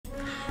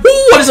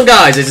What is up,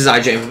 guys? This is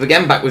IJ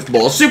again, back with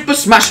more Super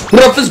Smash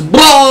Bros.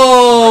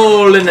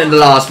 Brawl! And in the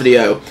last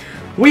video,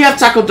 we have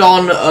tackled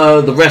on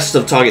the rest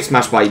of Target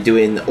Smash by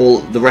doing all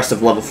the rest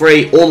of level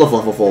 3, all of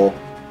level 4,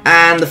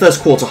 and the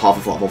first quarter half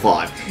of level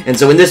 5. And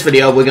so in this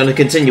video, we're going to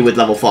continue with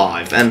level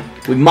 5, and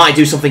we might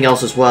do something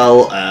else as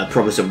well,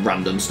 probably some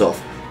random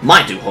stuff.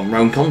 Might do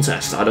homegrown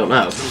contest, I don't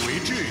know.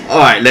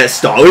 Alright, let's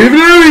start with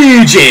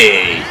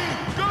Luigi!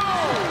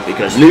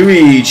 Because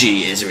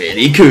Luigi is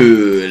really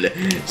cool.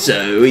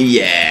 So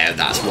yeah,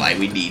 that's why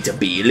we need to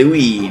be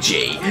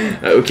Luigi.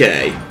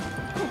 Okay.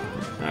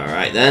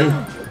 Alright then.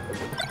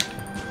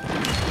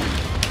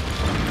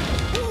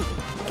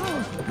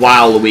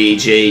 Wow,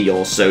 Luigi,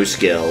 you're so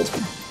skilled.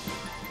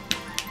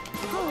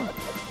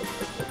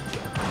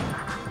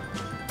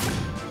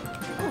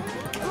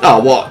 Oh,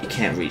 what? You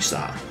can't reach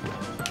that.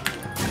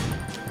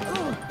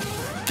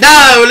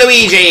 No,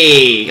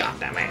 Luigi! God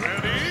damn it.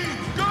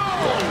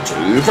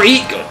 1, 2,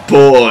 3. Good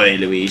boy,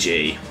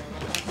 Luigi.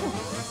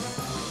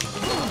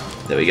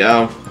 There we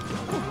go.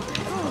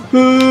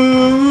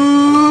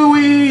 Here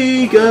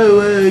we go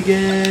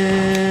again.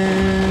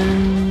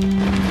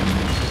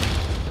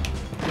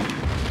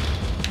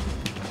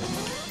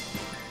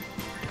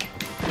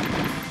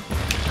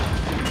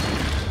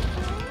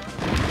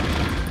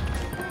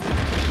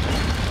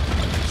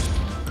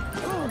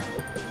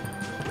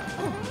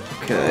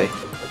 Okay.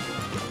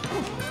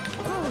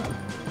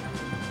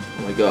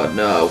 Oh my god,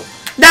 no.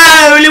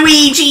 No,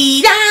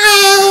 Luigi!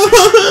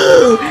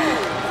 No!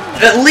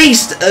 At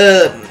least,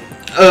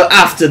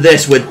 after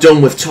this, we're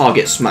done with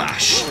Target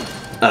Smash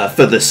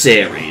for the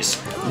series.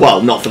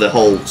 Well, not for the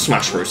whole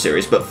Smash Bros.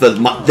 Series, but for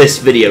this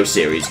video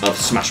series of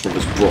Smash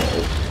Bros.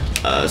 Brawl.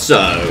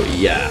 So,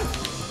 yeah.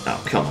 Oh,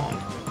 come on.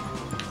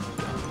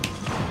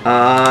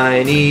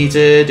 I need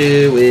to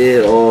do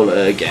it all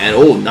again.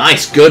 Oh,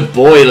 nice. Good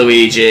boy,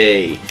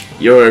 Luigi.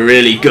 You're a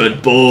really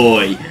good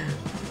boy.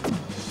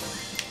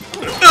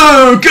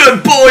 Oh,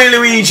 good boy,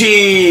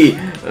 Luigi!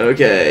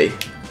 Okay.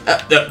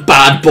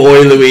 Bad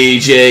boy,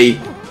 Luigi.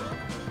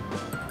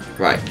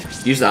 Right,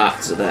 use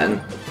that, so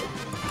then...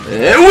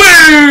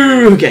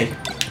 woo! Okay.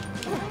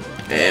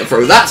 And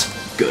throw that.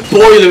 Good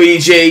boy,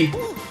 Luigi.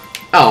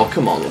 Oh,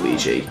 come on,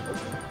 Luigi.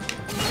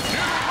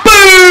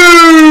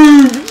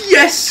 Boom!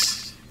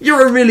 Yes!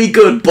 You're a really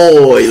good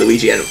boy,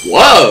 Luigi. And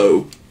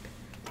whoa!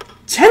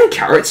 10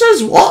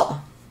 characters? What?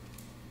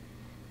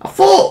 I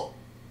thought...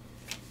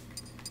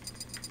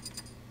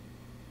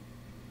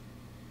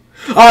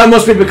 Oh, it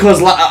must be because...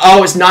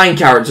 oh, it's 9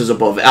 characters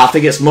above it. I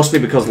think it must be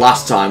because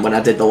last time, when I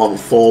did the level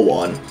 4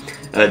 one,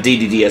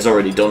 DDD has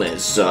already done it,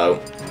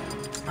 so...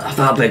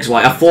 that begs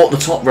why. I thought the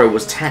top row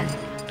was 10.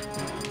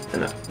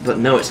 But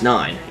no, it's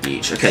 9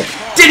 each. Okay.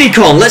 Diddy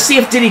Kong! Let's see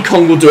if Diddy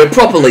Kong will do it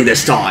properly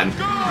this time.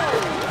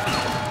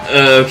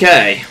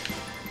 Okay.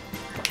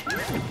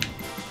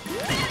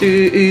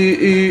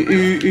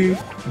 Diddy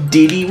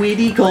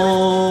Widdy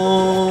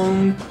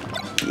Kong!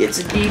 It's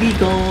a Diddy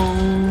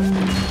Kong!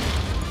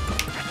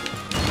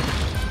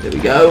 There we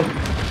go.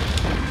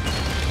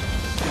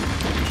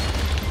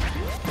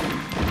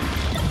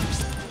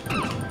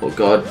 Oh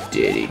god,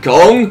 Diddy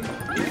Kong!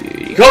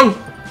 Diddy Kong!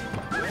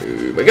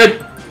 Oh my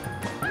god!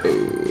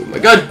 Oh my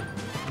god!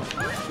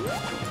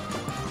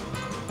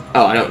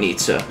 Oh, I don't need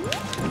to.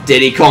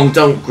 Diddy Kong,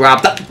 don't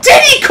grab that.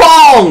 Diddy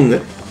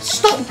Kong!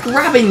 Stop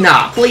grabbing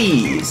that,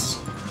 please!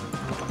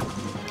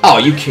 Oh,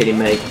 are you kidding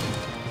me?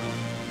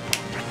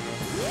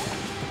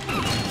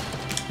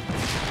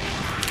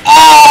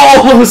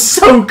 Oh,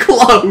 so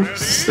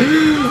close!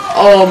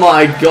 Oh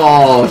my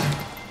god.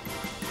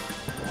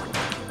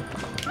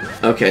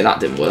 Okay, that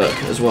didn't work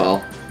as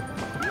well.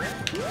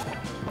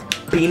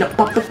 Peanut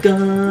butter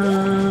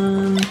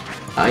gun.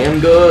 I am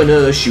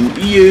gonna shoot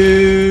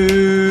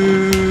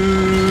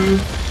you.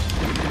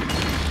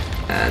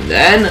 And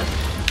then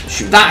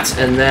shoot that,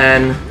 and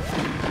then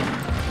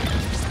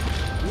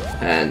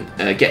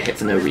get hit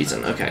for no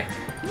reason. Okay.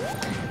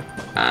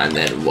 And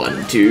then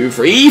 1, 2,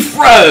 3,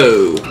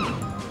 throw.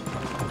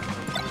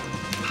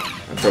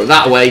 Throw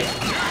that away.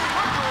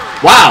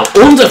 Wow,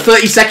 under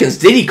 30 seconds,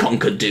 Diddy Kong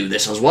could do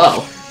this as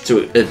well.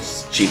 To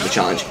achieve the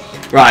challenge.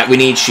 Right, we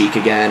need Sheik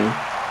again.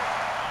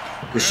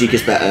 Because Sheik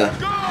is better.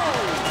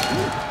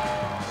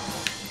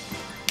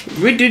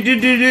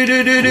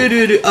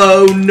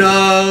 Oh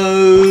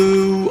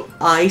no!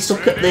 I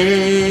suck at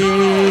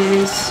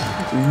this.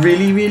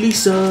 Really, really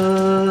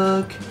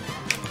suck.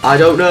 I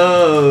don't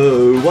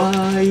know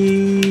why.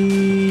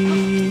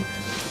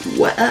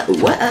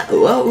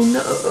 Oh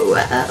no!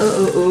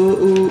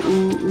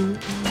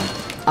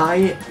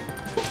 I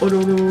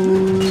don't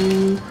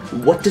know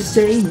what to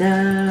say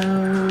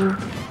now.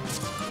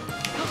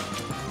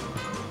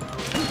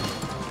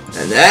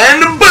 And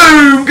then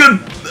boom! Good.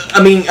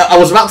 I mean, I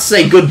was about to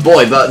say good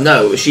boy, but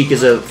no, Sheik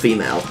is a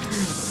female.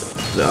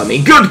 So I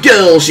mean, good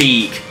girl,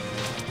 Sheik.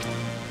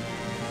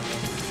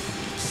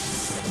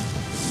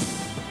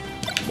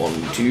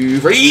 1, 2,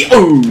 3.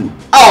 Oh!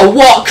 Oh,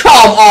 what?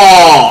 Come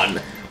on!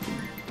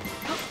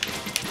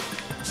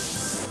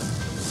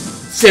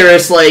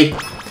 Seriously?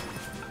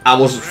 I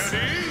was...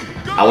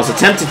 I was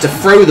attempting to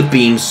throw the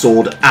beam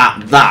sword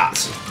at that.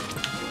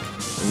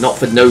 Not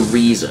for no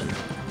reason.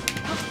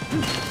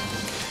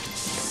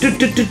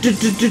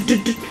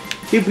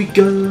 Here we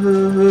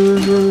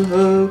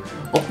go.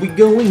 Off we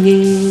going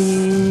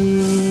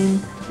in.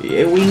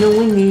 Yeah, we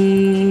going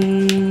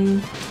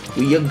in.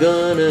 We are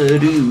gonna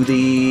do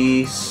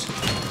this.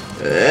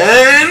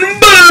 And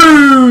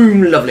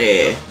boom!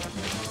 Lovely.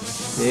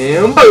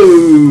 And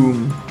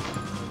boom!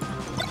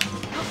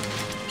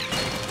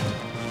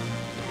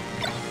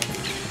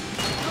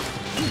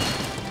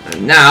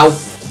 And now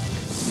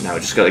we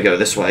just gotta go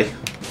this way.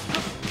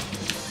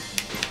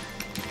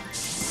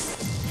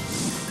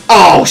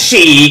 Oh,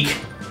 chic!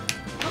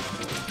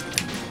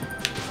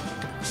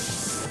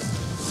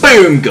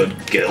 Boom! Good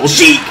girl,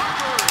 chic!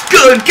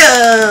 Good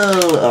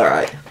girl!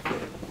 Alright.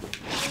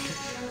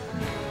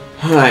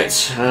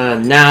 Alright,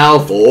 now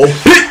for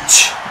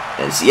pitch!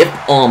 Let's see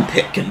if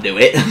Armpit can do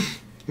it.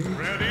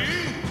 Ready,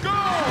 go!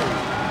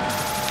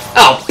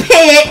 Oh,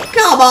 Pit!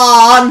 Come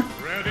on!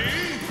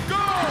 Ready, go!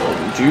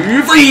 1,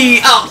 2,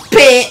 3! Oh,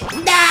 Pit!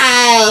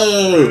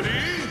 No!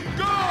 Ready,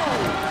 go!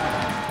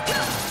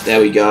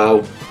 There we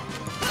go.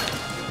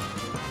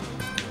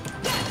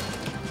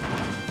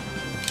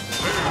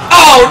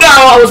 Oh no!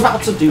 I was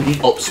about to do the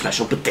up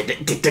special, but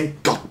it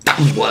didn't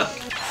goddamn work.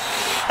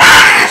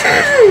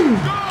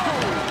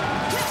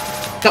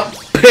 Oh,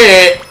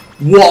 Pit!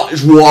 What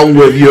is wrong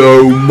with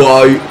you,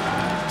 mate?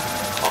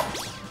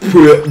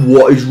 Pit,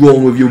 what is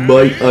wrong with you,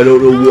 mate? I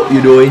don't know what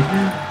you're doing.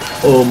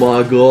 Oh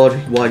my god,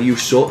 why do you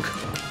suck?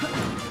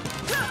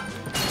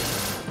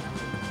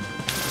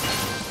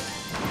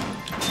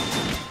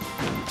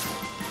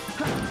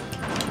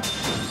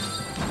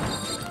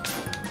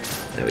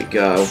 There we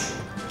go.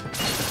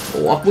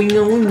 What we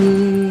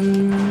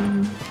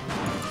going?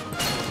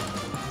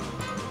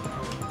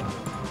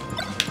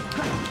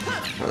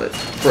 Let's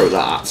throw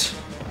that.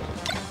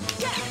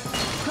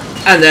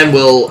 And then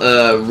we'll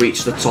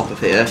reach the top of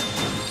here.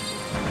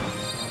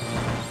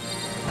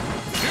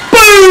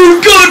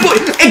 Boom! Good boy!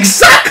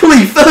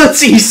 Exactly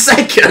 30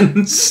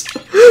 seconds!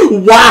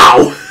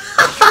 Wow!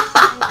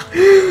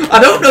 I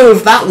don't know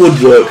if that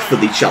would work for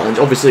the challenge.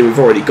 Obviously, we've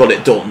already got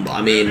it done, but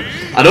I mean,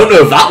 I don't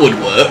know if that would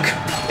work.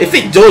 If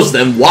it does,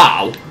 then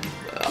wow.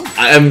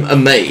 I am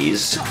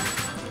amazed.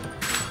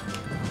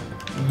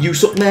 You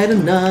suck man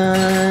and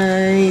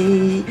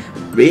I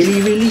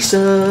really, really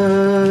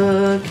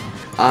suck.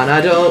 And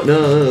I don't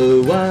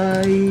know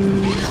why.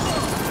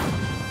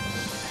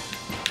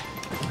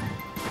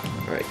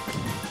 Alright.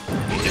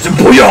 It's a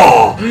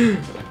booyah!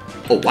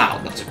 Oh wow,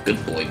 that's a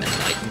good boy,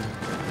 Midnight.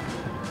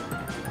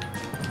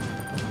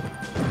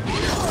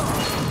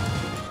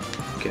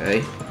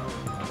 Okay.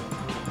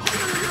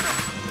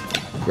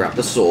 Grab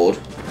the sword.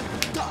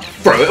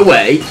 Throw it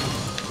away.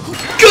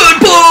 Good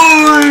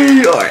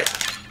boy! Alright.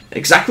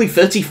 Exactly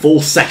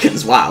 34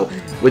 seconds. Wow.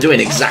 We're doing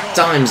exact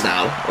times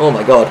now. Oh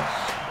my god.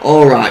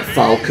 Alright,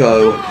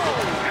 Falco.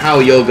 How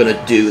are you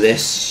gonna do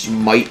this,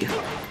 mate?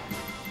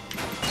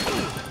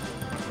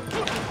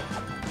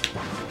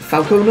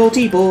 Falco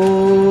naughty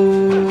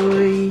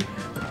boy.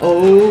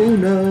 Oh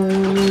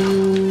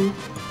no.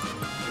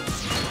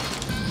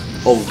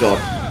 Oh god.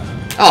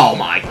 Oh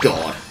my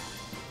god.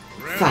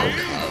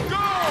 Falco.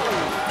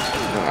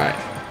 Alright.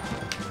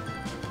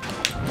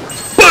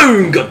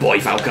 Boom! Good boy,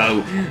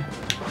 Falco.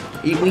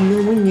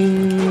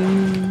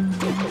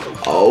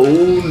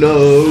 Oh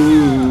no.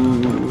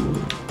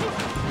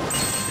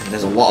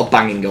 There's a lot of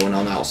banging going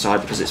on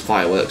outside because it's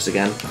fireworks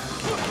again.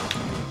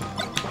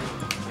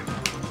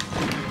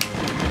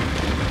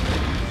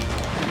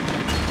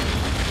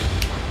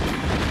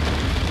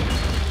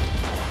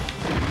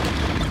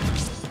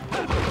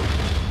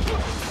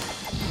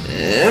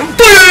 And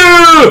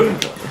fire!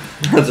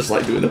 I just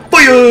like doing the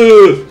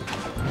fire!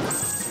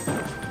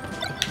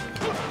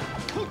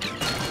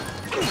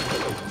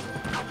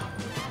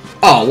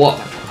 Oh, what?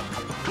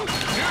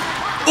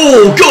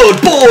 Oh,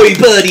 good boy,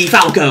 Birdie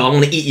Falco! I'm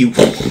gonna eat you.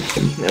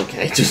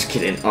 Okay, just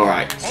kidding.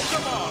 Alright.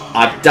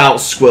 I doubt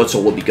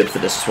Squirtle would be good for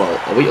this as well.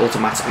 Are we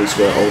automatically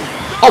Squirtle?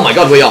 Oh my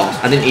god, we are!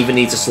 I didn't even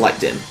need to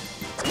select him.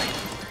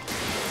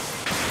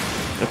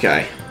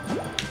 Okay.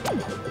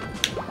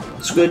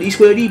 Squirty,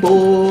 squirty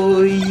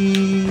boy!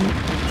 He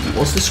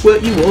wants to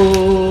squirt you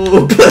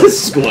up!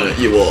 Squirt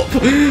you up!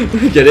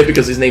 Get it?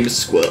 Because his name is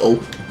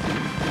Squirtle.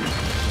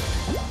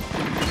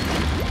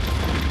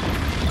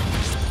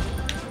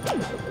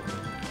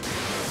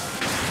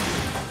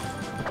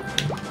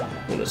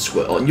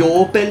 Squirt on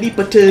your belly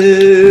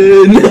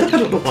button. I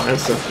don't know why I'm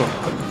so far.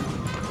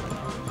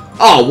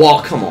 Oh,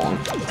 what? Come on.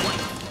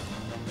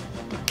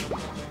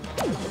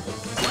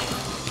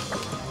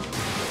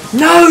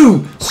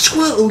 No!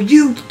 Squirtle,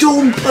 you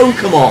dumb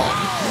Pokemon!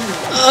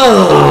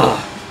 Ugh!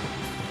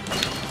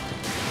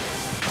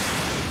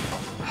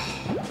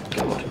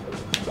 God.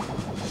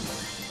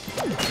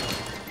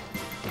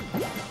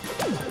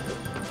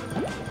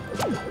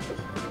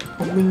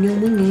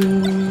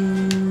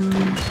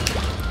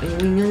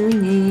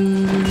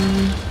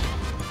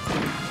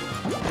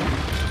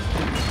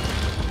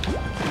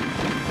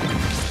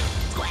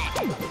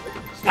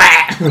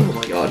 Oh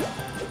my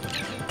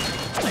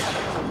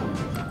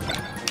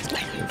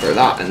Throw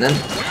that, and then...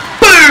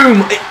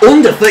 Boom!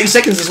 Under 30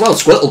 seconds as well.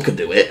 Squirtle could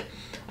do it.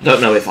 I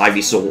don't know if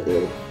Ivysaur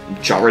or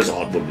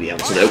Charizard would be able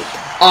to do.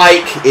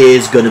 Ike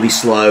is going to be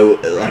slow,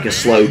 like a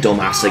slow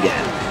dumbass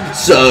again.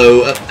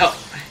 So,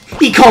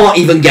 he can't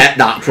even get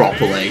that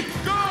properly.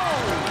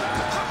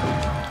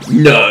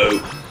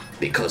 No,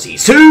 because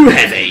he's too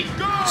heavy.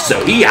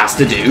 So he has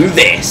to do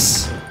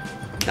this.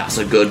 That's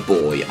a good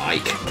boy,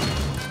 Ike.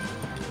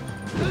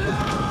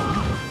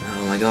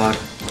 Oh my god.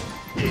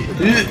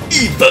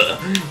 Ether!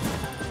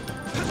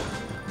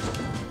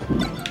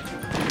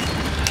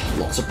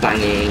 Lots of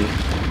banging.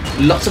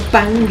 Lots of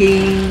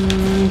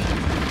banging.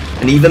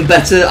 And even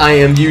better, I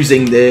am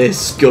using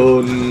this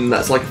gun.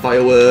 That's like a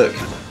firework.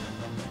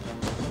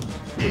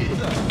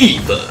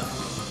 Ether.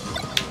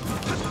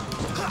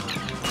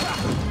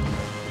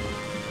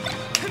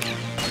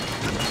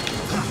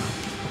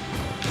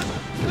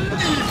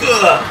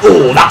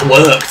 Oh, that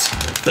worked!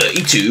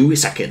 32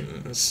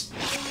 seconds.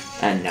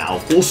 And now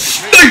for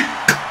Snake!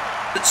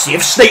 Let's see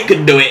if Snake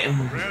can do it.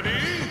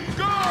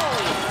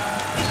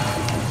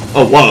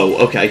 Oh, whoa,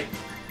 okay.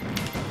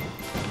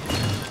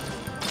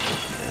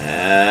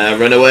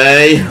 Run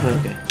away.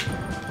 Okay.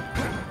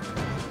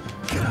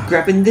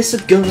 Grabbing this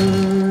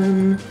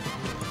gun.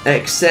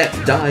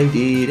 Except I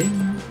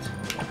didn't.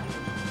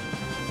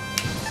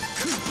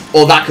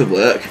 Oh, that could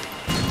work.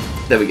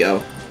 There we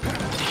go.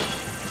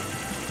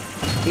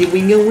 Here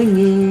we go,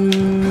 winging.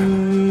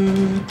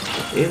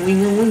 Here we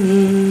go,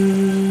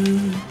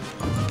 winging.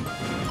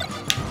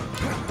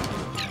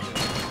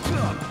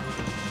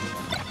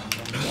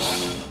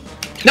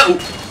 No!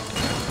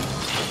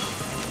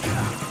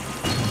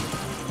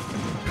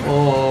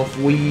 Off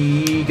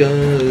we go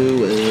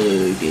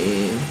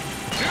again.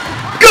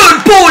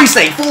 Good boy,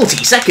 Snake!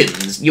 40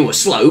 seconds! You were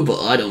slow,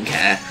 but I don't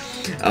care.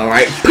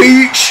 Alright,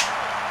 Peach!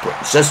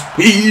 Princess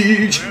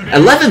Peach!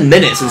 11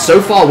 minutes, and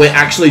so far we're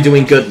actually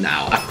doing good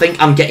now. I think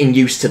I'm getting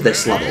used to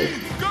this level.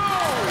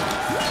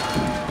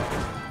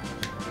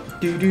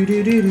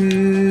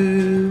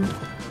 Do-do-do-do-do.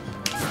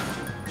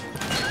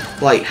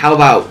 Like, how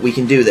about we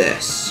can do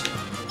this?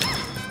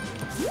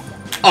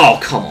 Oh,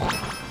 come on.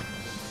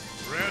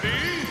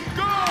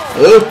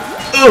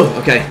 Oh,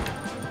 okay.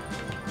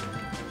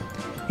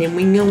 Here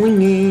we go,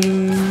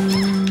 winging.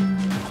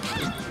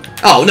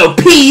 Oh, no,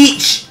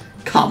 Peach!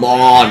 Come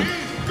on.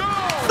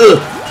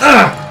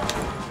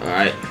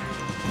 Alright.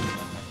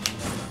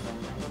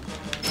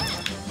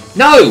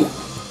 No!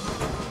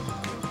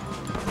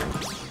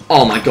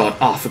 Oh my god.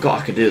 Oh, I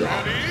forgot I could do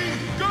that.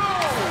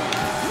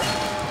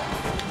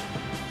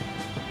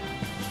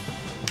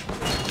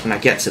 When I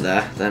get to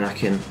there, then I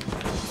can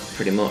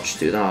pretty much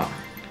do that.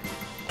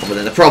 Oh, but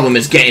then the problem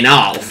is getting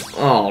off.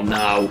 Oh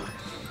no.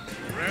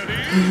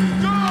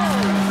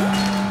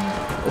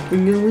 Up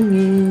and going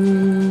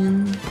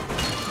in.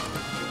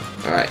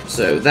 Alright,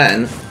 so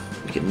then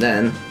we can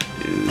then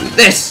do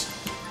this.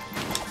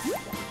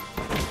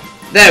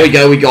 There we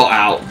go, we got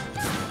out.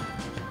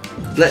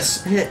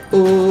 Let's head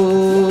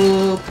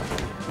up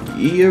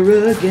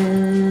here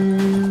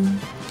again.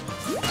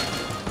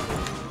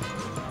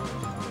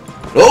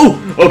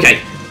 Oh, okay.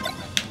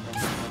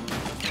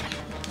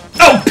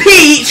 Oh,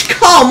 Peach,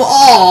 come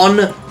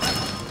on!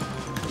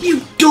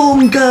 You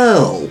dumb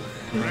girl.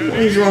 What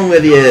is wrong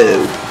with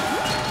you?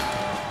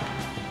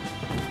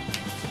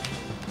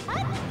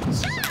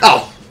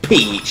 Oh,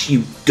 Peach,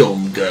 you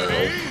dumb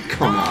girl.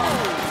 Come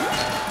on.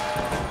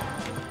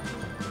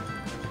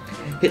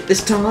 Hit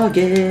this target.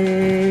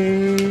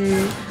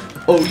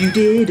 Oh, you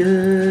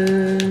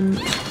didn't.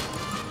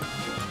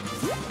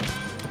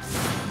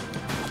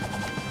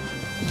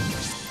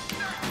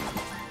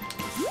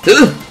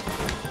 Ugh.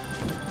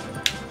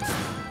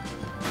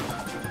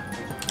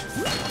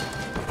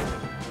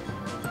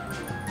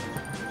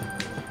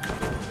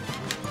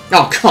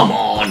 Oh, come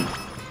on.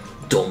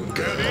 Dumb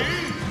girl.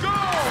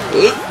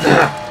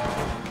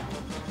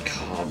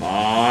 Come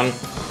on.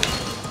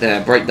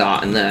 There, break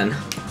that and then...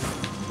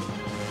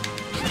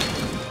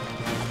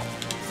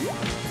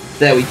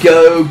 There we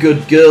go,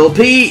 good girl,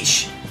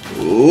 Peach!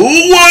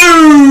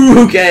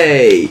 Whoa!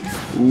 Okay!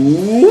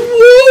 Whoa!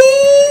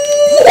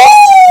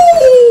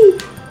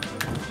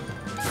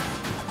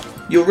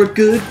 You're a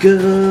good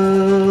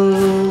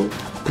girl,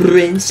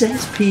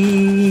 Princess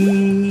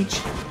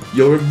Peach.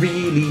 You're a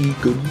really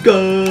good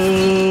girl.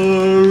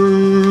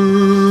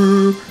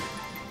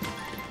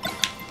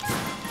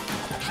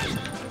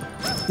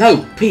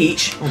 No,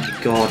 Peach! Oh my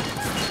god.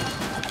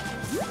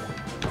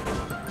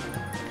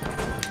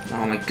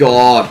 Oh my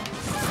god.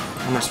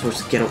 How am I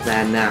supposed to get up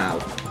there now?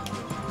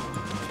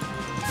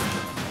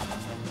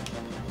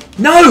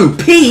 No!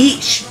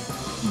 Peach!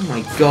 Oh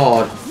my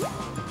god.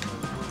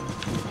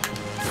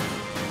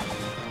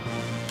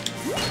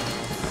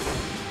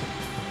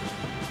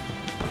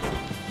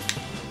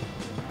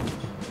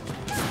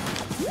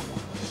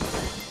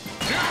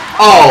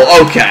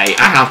 Oh, okay.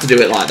 I have to do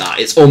it like that.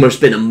 It's almost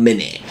been a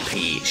minute,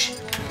 Peach.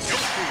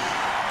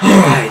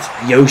 Alright,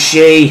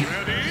 Yoshi.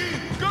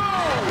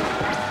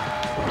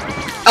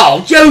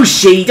 Oh,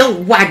 Yoshi,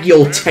 don't wag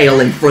your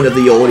tail in front of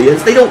the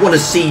audience. They don't want to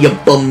see your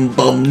bum.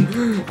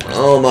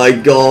 Oh my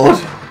god.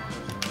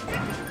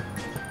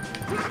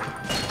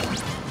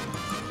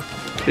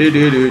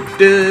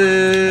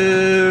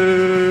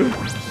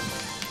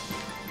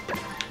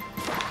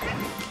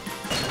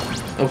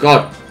 Oh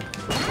god.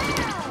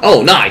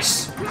 Oh,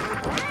 nice.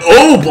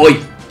 Oh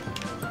boy.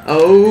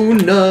 Oh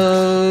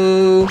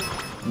no.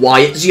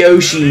 Why is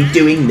Yoshi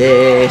doing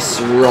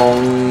this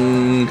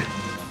wrong?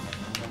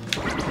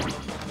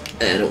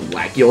 And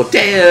wag your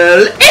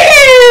tail.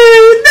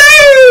 Ew,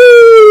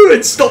 no!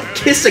 And stop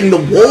kissing the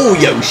wall,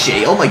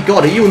 Yoshi. Oh my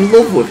god, are you in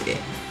love with it?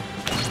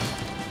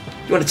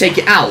 You want to take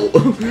it out?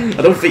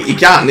 I don't think you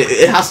can.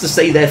 It has to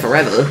stay there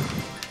forever.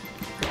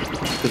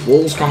 Because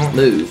walls can't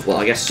move. Well,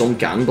 I guess some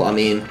can, but I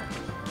mean...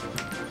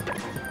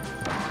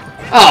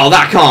 Oh,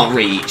 that can't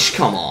reach.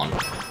 Come on.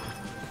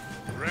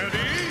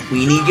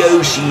 We need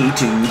Yoshi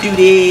to do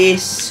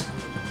this.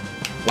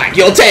 Wag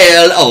your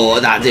tail.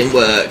 Oh, that didn't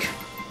work.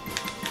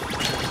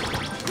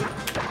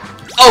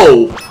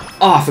 Oh!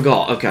 Oh, I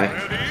forgot. Okay.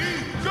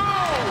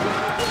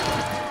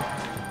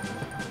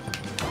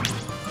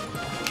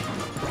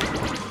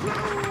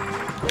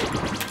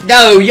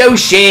 No,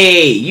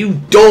 Yoshi! You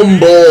dumb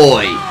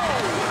boy!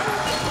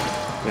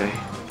 Okay.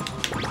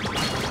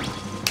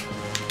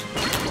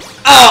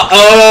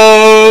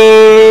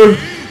 Uh-oh!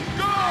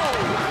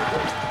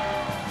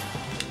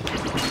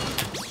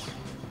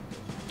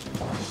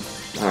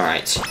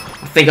 Alright.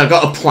 I think I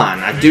got a plan.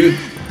 I do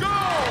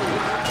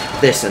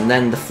this and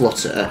then the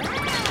flutter.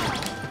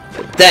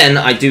 But then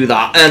I do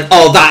that and...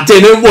 Oh, that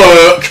didn't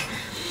work!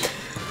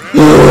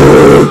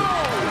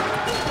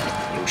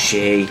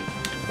 Yoshi.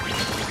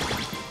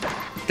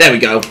 There we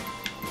go.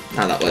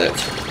 Now that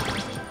worked.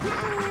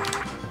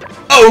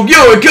 Oh,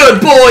 you're a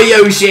good boy,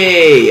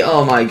 Yoshi!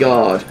 Oh my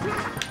god.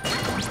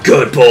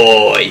 Good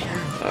boy!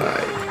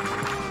 Alright.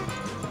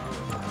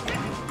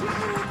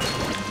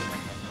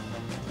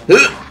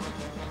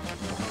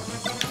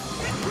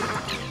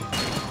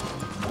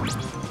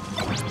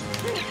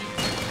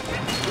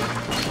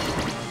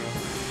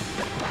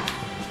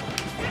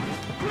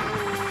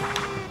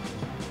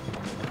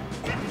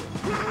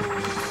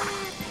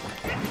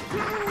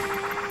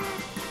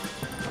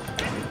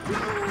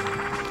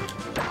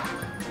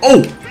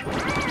 Oh!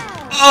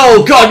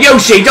 Oh god,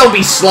 Yoshi, don't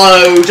be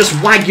slow! Just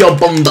wag your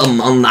bum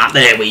on that,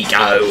 there we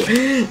go!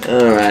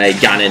 Alright,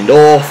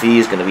 Ganondorf,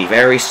 he's gonna be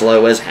very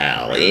slow as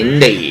hell,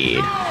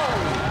 indeed.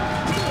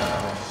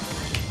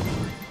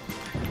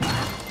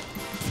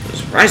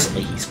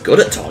 Surprisingly, he's good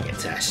at target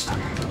test.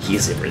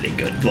 He's a really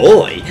good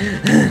boy.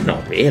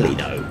 Not really,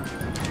 though.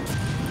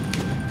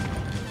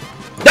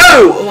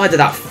 No! Why did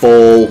that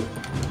fall?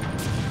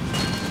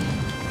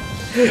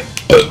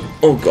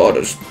 Oh god,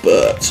 I just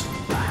burped.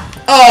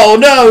 Oh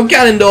no,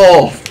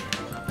 Ganondorf!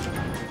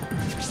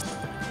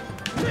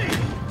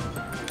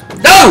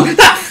 No!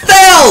 That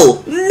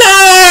fell!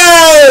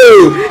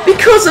 No!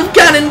 Because of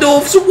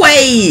Ganondorf's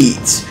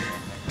weight!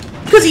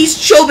 Because he's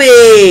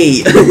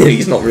chubby!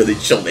 He's not really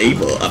chubby,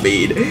 but I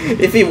mean,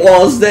 if he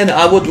was, then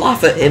I would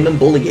laugh at him and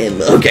bully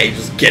him. Okay,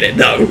 just get it,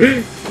 no.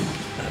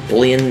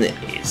 Bullying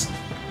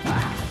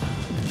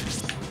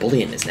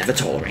is never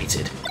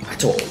tolerated.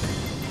 At all.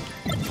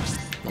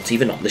 Not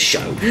even on the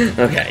show.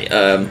 Okay,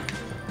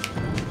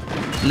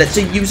 let's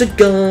use a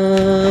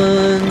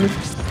gun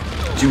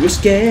to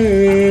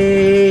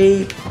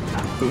escape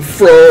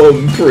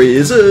from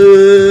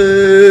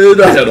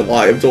prison. I don't know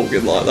why I'm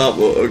talking like that,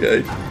 but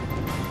okay.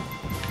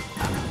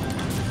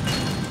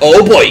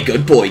 Oh boy,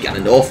 good boy,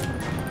 Ganondorf.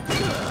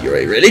 You're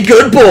a really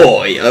good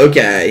boy.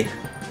 Okay.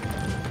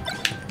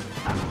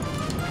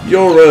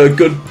 You're a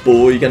good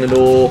boy,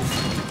 Ganondorf.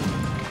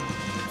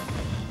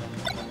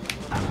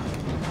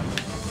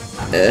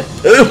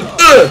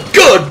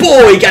 Good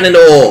boy,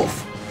 Ganondorf.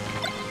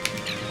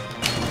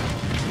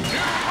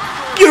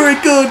 You're a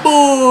good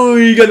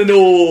boy,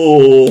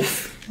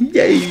 Ganondorf!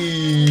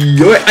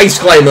 Yay! Alright, ice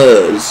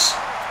climbers!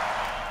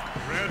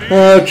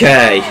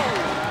 Okay.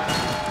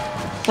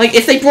 Like,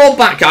 if they brought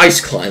back ice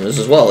climbers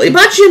as well,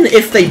 imagine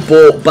if they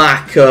brought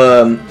back,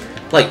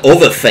 like,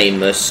 other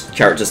famous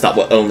characters that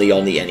were only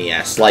on the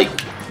NES, like,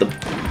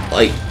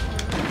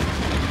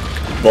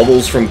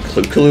 Bubbles from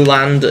Clue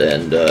Land,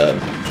 and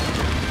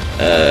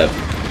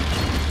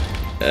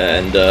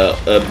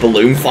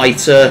Balloon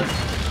Fighter.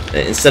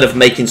 Instead of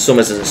making some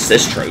as an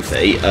assist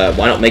trophy,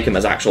 why not make them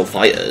as actual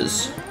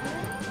fighters?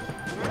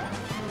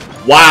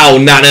 Wow,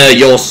 Nana,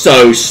 you're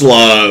so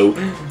slow!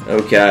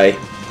 Okay.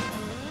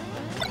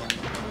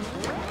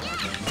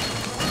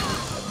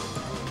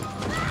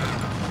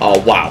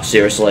 Oh, wow,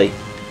 seriously?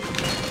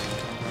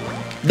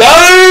 No!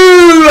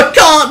 I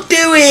can't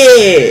do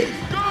it!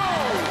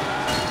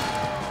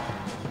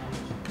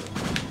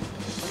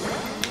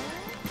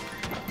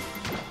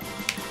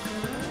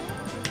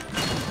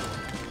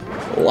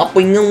 Up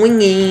wing a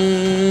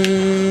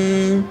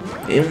winging,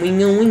 and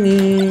wing a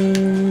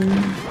winging.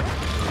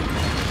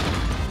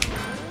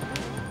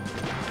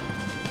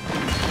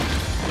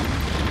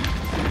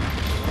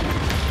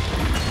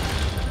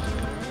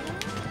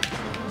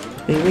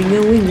 Wing a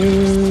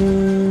winging.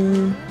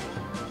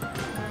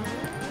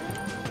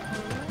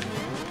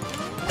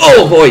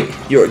 Oh boy,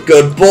 you're a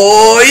good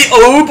boy.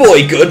 Oh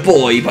boy, good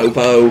boy,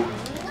 Popo.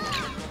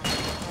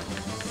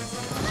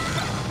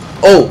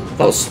 Oh,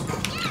 that was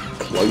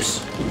close.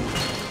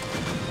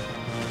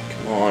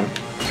 Come on.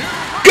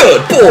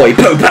 Good boy,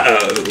 Popo.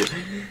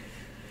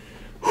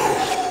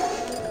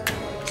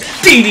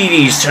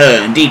 DDD's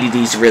turn.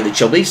 DDD's really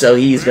chubby, so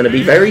he's going to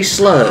be very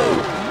slow.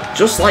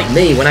 Just like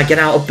me when I get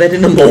out of bed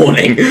in the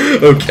morning.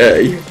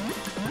 Okay.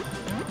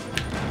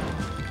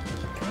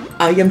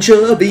 I am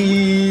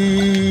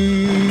chubby.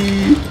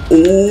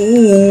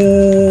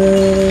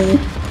 Oh,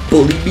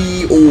 bully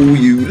me all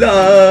you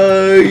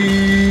like.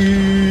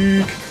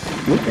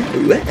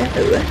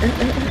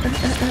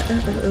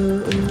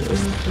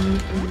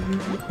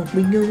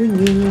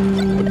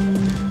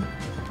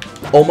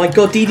 Oh my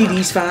god,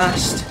 DDD's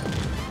fast.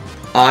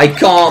 I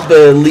can't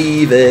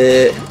believe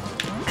it.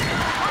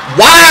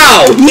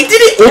 Wow, he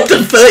did it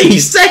under 30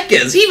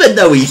 seconds, even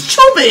though he's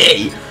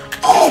chubby.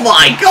 Oh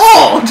my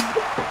god.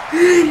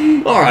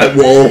 Alright,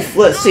 Wolf,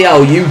 let's see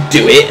how you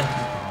do it.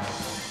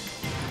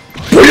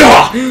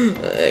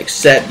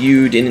 Except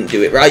you didn't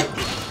do it right.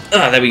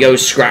 Ah, there we go,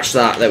 scratch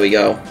that, there we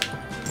go.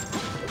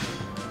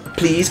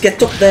 Please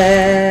get up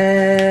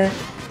there.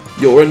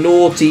 You're a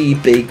naughty,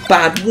 big,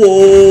 bad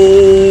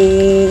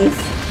wolf.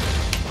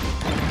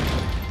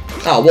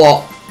 Oh,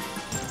 what?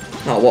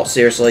 Oh, what,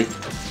 seriously?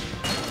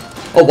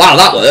 Oh, wow,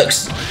 that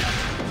works.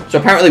 So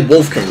apparently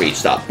Wolf can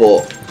reach that,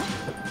 but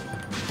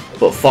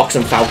Fox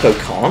and Falco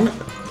can't?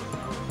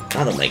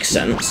 That don't make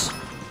sense.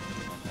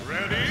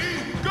 Ready,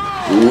 go!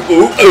 Ooh,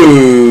 ooh,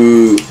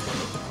 ooh!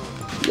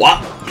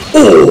 What?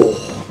 Oh!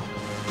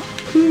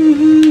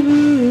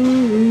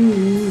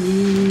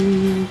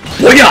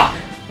 Booyah!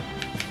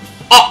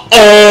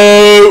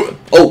 Uh-oh!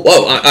 Oh,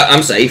 whoa,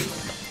 I'm safe.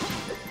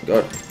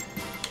 God.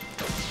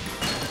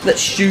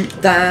 Let's shoot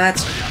that.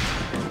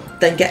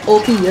 Then get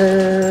up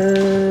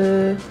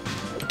here.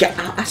 Get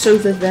our ass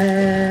over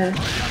there.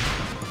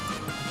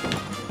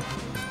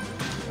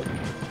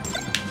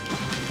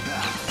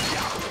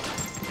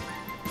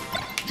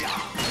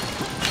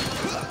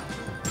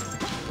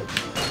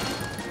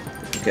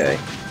 Okay.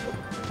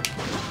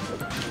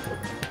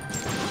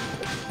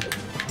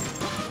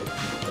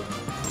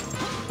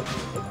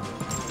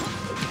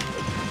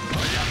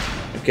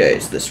 Okay,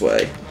 it's this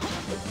way.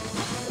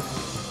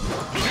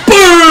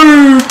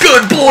 Boom!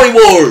 Good boy,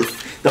 Wolf!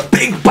 The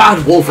big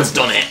bad wolf has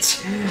done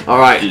it!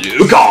 Alright,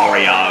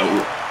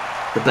 Lucario!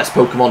 The best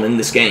Pokemon in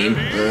this game.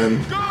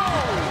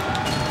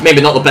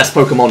 Maybe not the best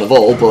Pokemon of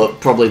all, but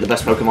probably the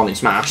best Pokemon in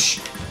Smash.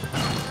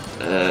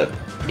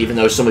 Even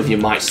though some of you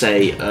might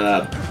say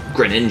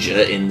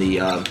Greninja in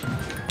the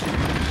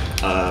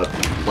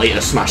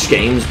later Smash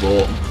games,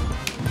 but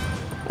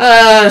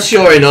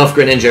sure enough,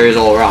 Greninja is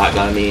alright,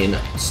 but I mean,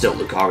 still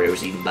Lucario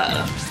is even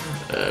better.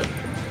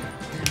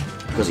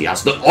 Because he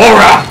has the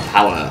aura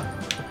power.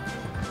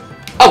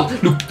 Oh,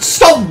 look,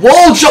 stop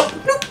wall jump!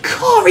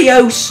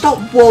 Lucario,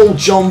 stop wall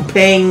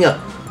jumping!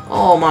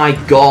 Oh my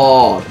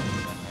god.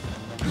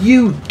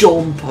 You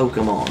dumb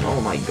Pokemon, oh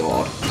my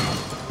god.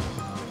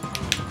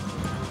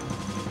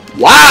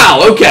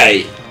 Wow,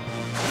 okay.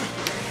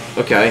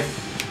 Okay.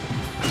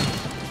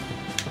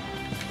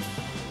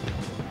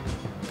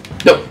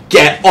 No,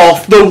 get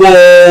off the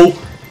wall!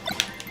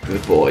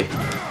 Good boy.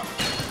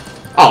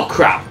 Oh,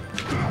 crap.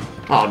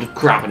 Oh,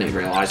 crap, I didn't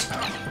realise.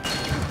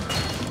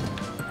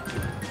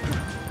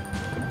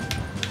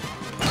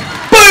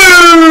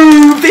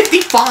 Boom!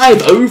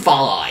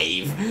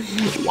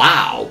 55.05!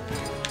 Wow.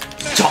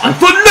 Time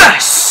for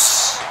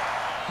Ness!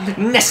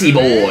 Nessie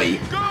boy!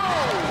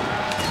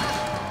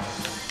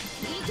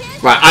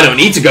 Right, I don't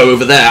need to go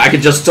over there. I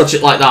can just touch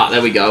it like that.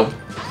 There we go.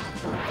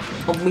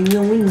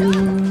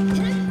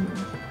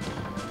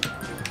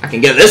 I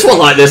can get this one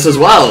like this as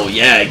well.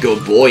 Yeah,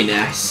 good boy,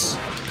 Ness.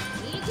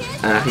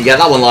 And I can get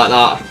that one like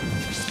that.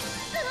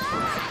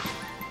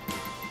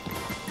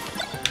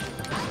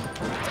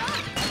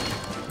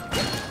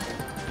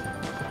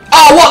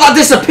 Oh, what? That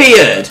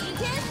disappeared!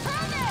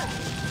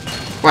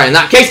 Right, in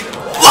that case...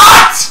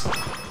 What?!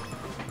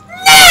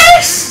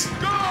 Ness!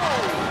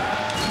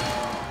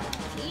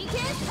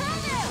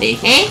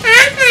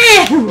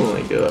 Oh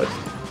my god.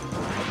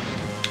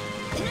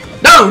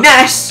 No,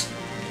 Ness!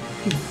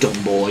 You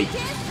dumb boy.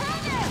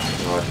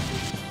 God.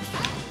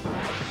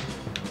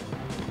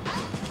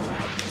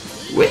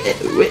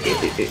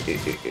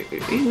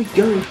 Here we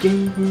go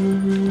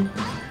again.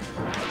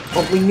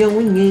 Oh, we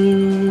going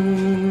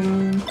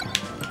in.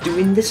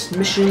 Doing this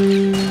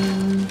mission.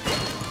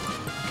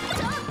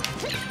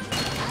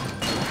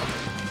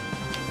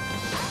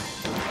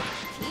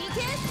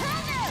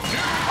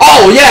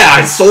 Oh yeah,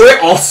 I saw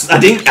it off. I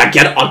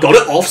got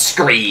it off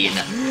screen.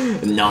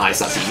 Nice,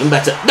 that's even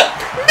better. No,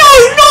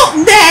 not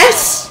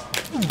Ness.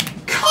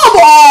 Come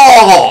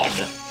on,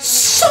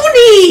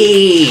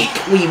 Sonic.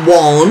 We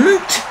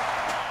want.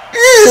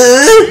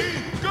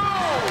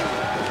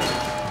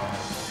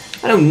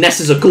 I know Ness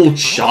is a cool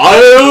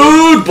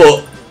child,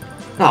 but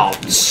oh,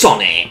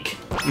 Sonic,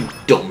 you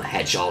dumb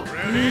hedgehog.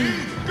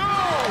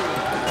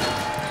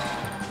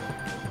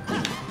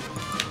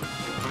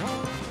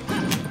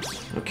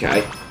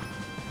 Okay.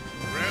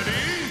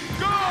 Ready,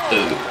 go!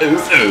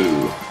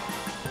 Ooh.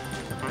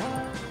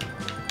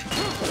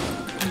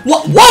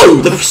 What?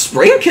 Whoa! The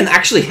spring can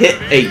actually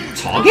hit a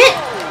target?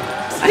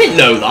 I didn't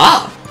know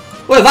that.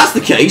 Well, if that's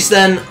the case,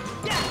 then...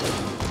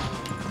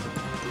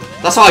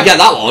 That's how I get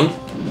that one.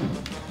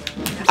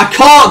 I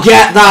can't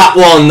get that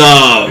one,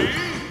 though!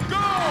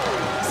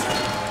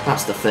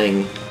 That's the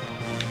thing.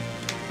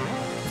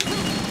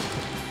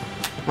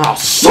 Oh,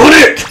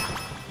 Sonic!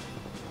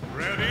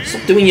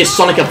 Stop doing your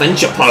Sonic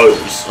Adventure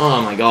pose.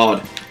 Oh my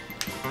god.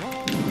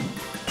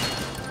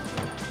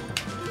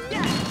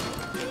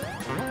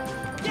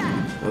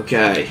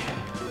 Okay.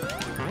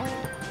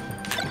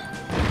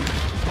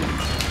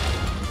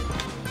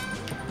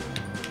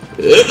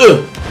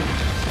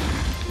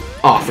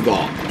 Oh, I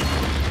forgot.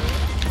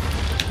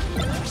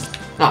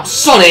 Oh,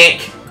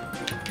 Sonic!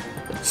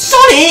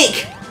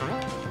 Sonic!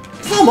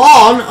 Come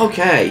on!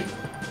 Okay.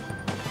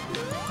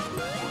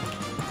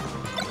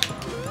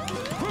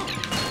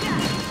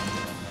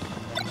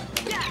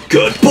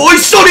 Good boy,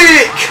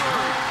 Sonic!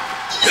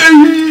 Hey,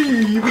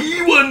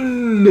 we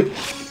won!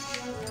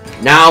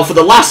 Now for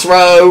the last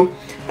row,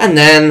 and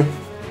then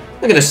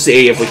we're gonna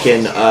see if we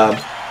can do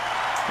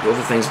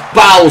other things.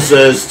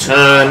 Bowser's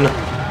turn.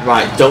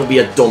 Right, don't be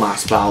a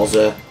dumbass,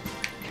 Bowser,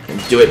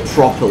 and do it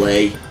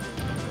properly.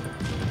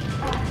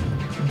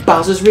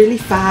 Bowser's really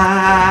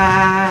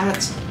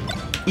fat,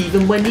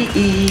 even when he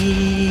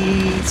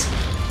eats.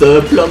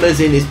 The plumber's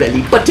in his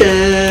belly button.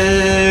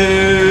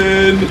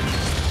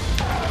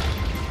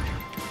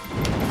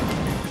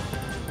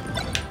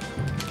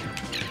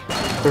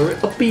 Hurry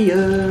up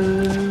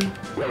here.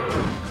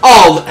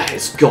 Oh,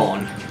 it's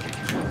gone.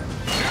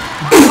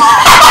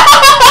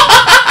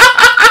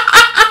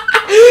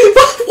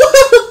 That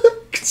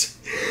worked!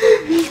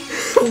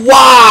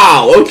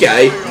 Wow,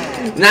 okay.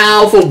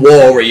 Now for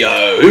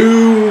Wario.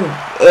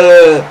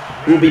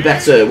 Who will be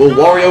better? Will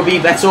Wario be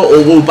better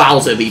or will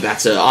Bowser be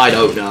better? I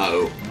don't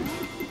know.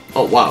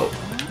 Oh, wow.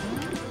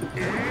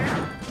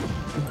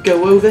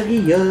 Go over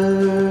here.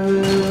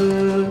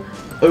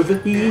 Over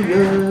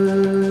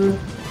here.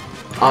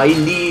 I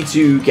need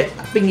to get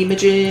thingy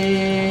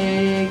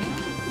magic.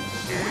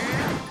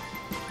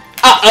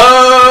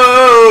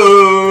 Uh-oh!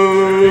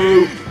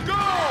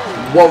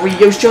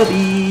 Wario's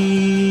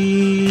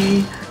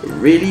chubby.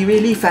 Really,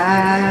 really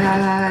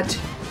fat.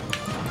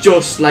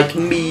 Just like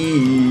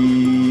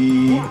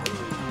me.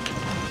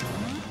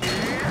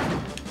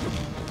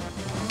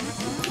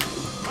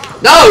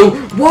 No!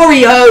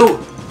 Wario!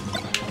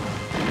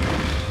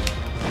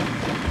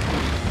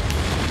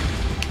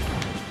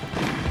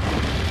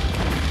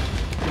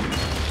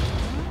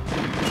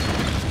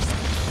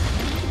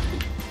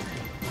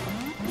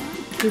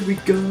 Here we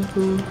go.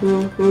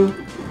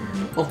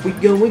 Off we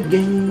go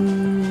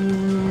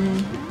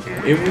again.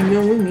 Here we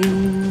go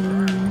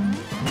again.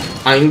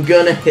 I'm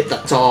gonna hit the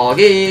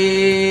target.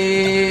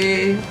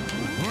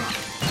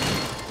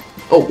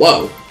 Oh,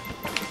 whoa.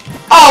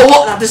 Oh,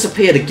 what? That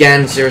disappeared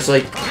again,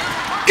 seriously.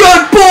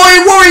 Good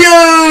boy, Wario!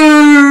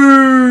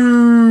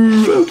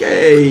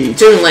 Okay,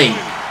 Toon Link.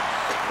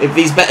 If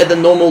he's better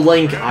than normal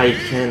Link, I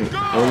can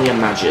only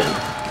imagine.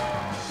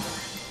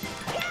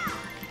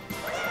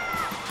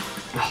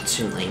 Oh,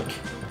 Toon Link.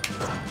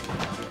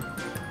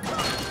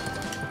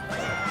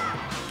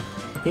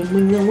 Here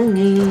we go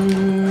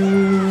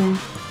again.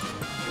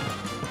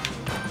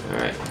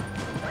 Alright.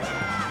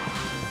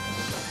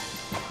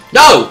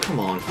 No! Come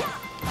on.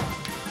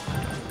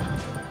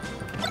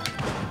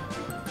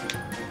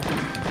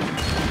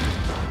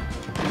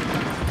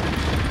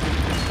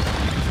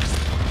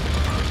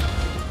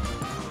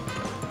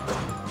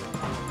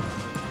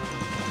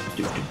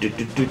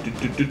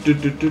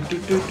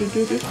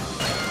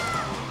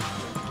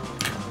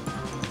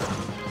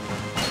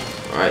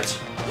 Right,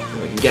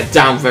 we can get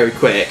down very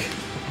quick,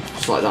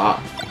 just like that.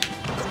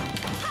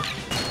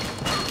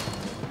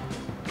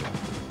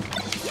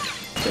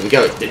 There we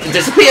go, it didn't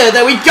disappear,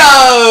 there we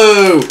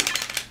go!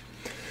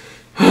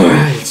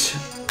 Alright.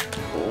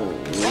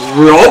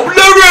 Rob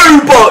the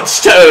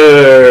Robot's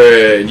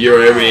turn!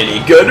 You're a really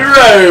good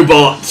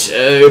robot!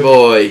 Oh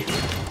boy.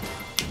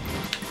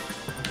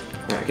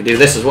 Right, I can do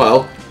this as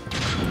well.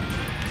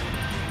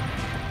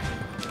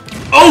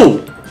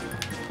 Oh!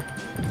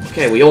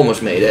 Okay, we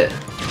almost made it.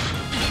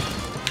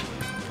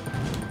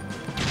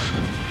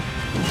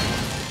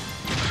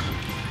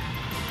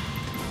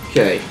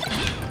 Okay.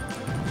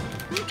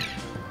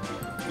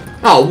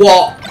 Oh,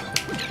 what?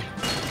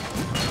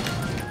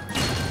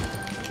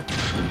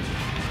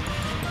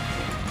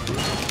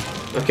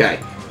 Okay,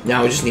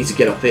 now we just need to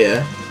get up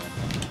here.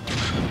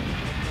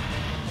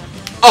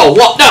 Oh,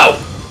 what? No!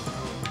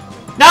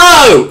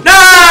 No!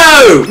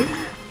 No!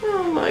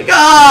 Oh my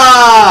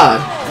god!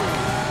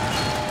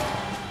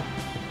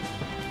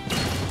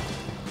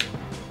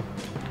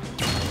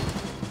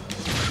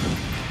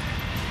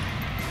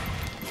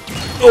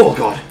 Oh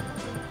god.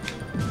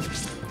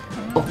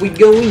 Off we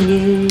going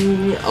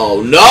in.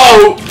 Oh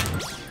no!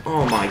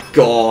 Oh my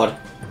god.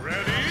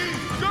 Ready,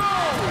 go!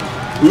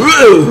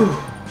 Woo!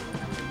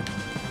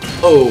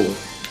 Oh.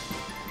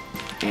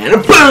 And a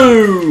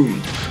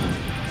boom!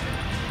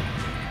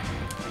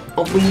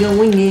 Up we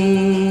go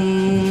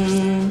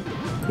again.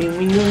 Here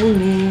we go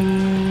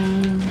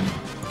again.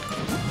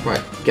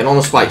 Right, get on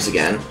the spikes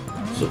again.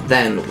 So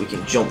then we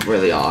can jump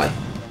really high.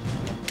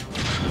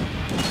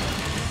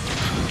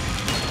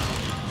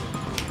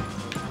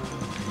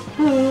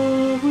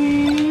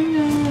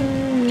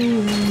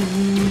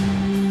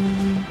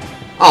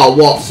 Oh,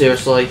 what?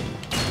 Seriously?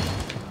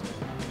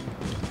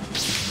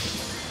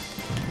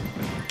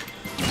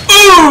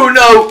 Oh,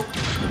 no!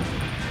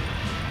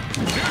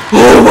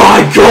 Oh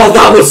my god,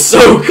 that was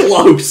so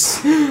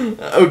close!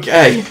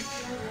 Okay.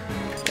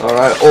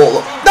 Alright,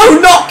 No,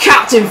 not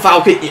Captain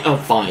Falcon! Oh,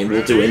 fine,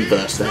 we'll do him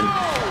first then.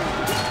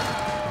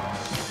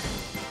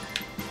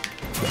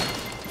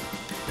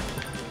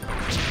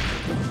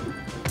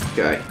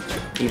 Okay.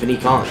 Even he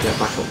can't get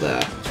back up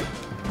there.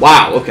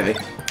 Wow, okay.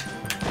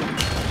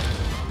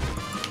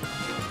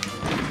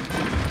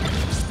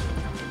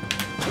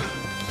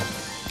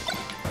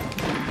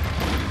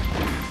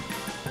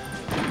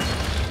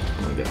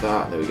 Get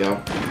that, there we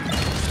go.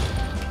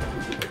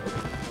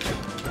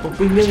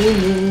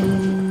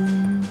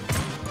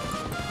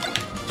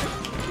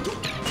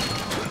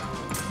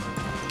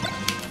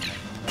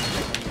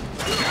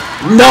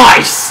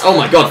 Nice! Oh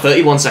my god,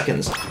 31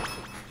 seconds.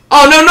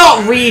 Oh no,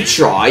 not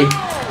retry!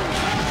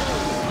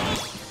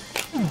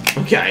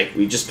 Okay,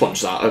 we just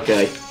punched that,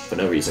 okay, for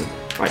no reason.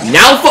 Right,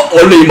 now for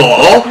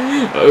Olimar!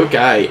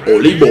 Okay,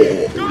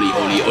 Olimar,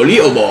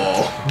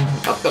 Olimar.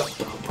 Oh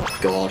my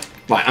god.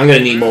 Right, I'm gonna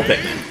need more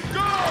Pikmin.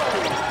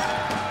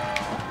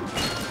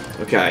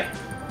 Okay.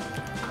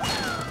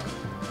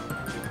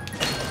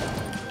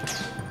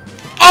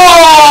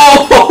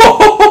 Oh!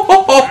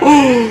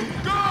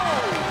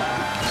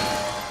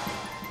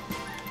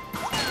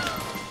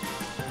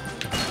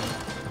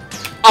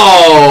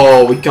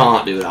 Oh, we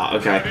can't do that,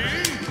 okay.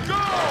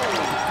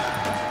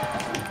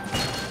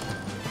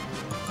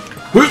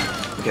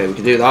 Okay, we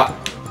can do that.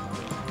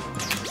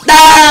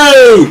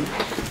 No!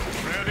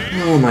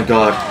 Oh my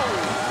god.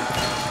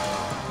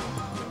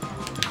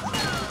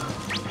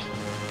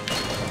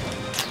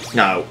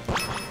 No.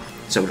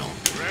 So not.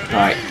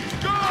 Alright.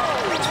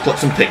 Let's put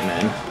some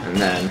Pikmin, and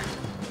then...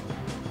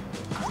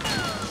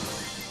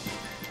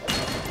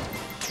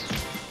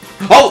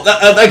 Oh!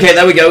 Okay,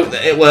 there we go.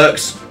 It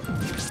works.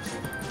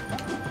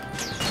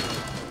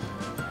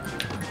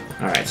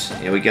 Alright,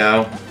 here we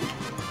go.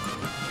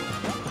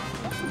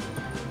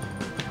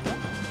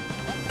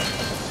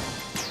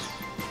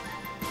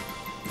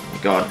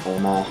 God, four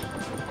more.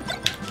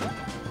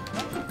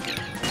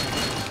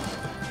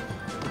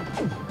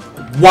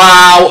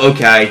 Wow,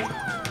 okay.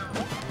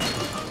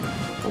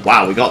 Oh,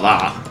 wow, we got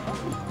that.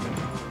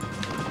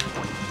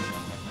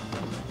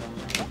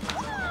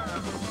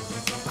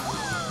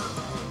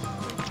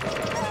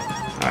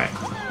 Alright.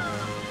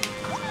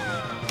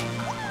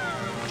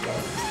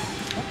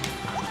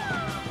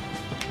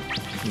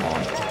 Come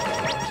on.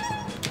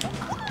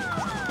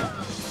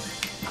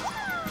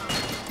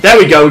 There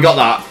we go, we got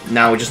that.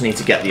 Now we just need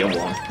to get the other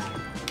one.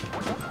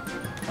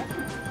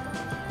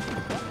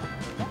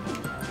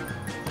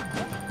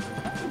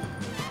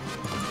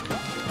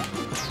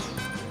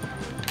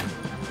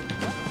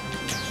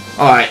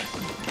 Alright.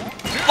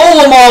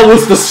 Olimar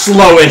was the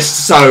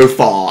slowest so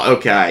far.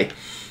 Okay.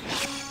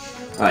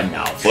 And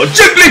now for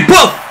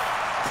Jigglypuff!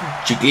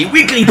 Jiggly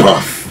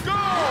Wigglypuff!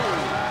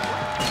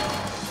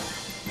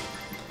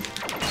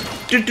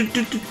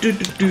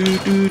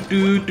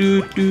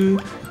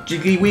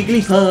 Jiggly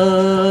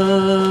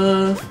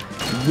Wigglypuff!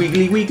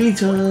 Wiggly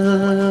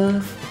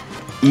Wigglytuff!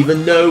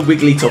 Even though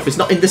Wigglytuff is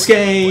not in this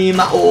game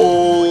at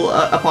all,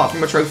 apart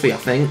from a trophy, I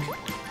think.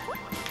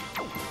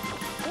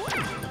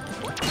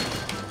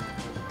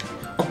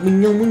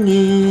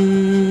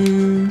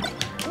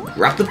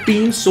 Grab the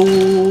beam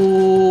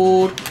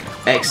sword!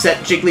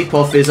 Except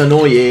Jigglypuff is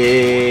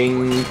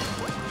annoying.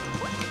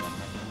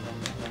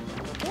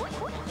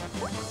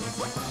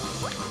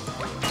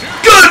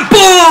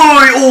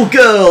 Or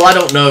girl, I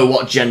don't know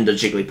what gender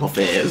Jigglypuff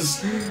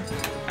is.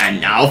 And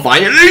now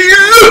finally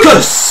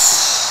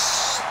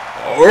Lucas!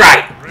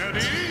 Alright.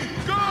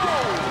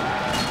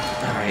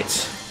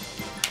 Alright.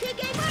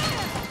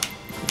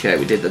 Okay,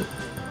 we did the...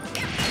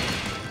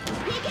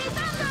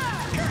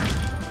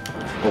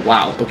 Oh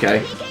wow,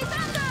 okay.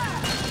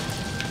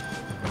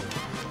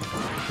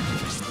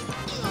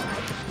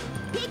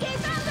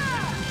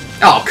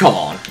 Oh, come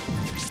on.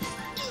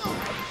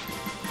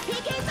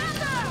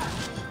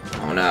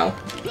 Oh no.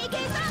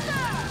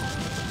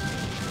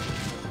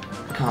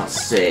 Can't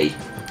see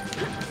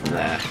from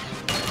there.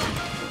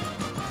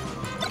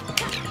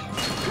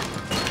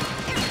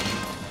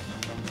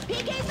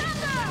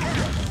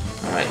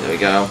 Alright, there we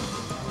go.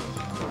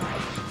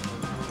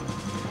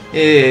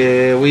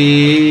 Here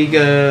we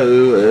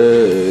go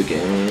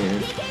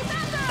again.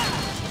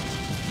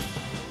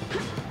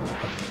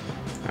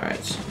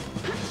 Alright.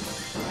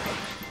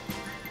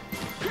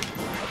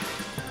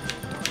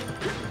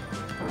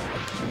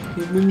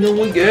 Here we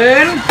go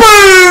again.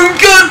 Boom!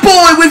 Good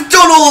boy! We've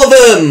done all of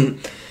them!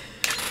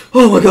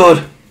 Oh my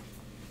god.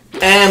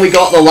 And we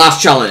got the last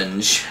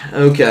challenge.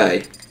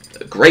 Okay.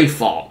 Grey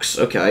Fox.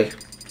 Okay.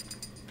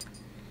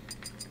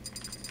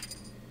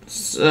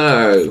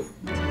 So...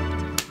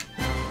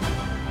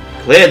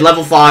 Cleared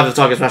level 5 of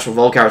Target Smash with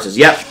all characters.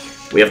 Yep,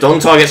 we have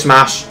done Target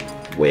Smash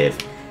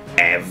with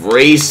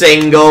every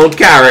single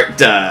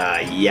character.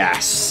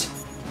 Yes.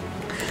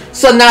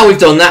 So now we've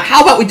done that,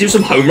 how about we do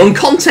some home run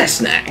contests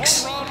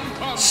next?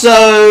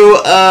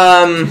 So,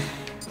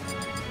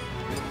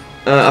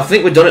 I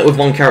think we've done it with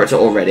one character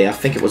already. I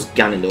think it was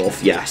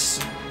Ganondorf, yes.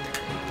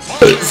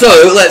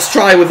 So, let's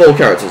try with all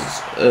characters.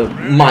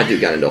 Might do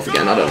Ganondorf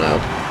again, I don't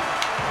know.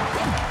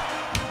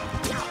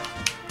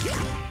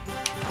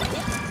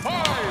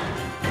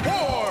 5,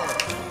 4,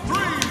 3,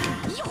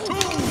 2,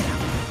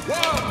 1.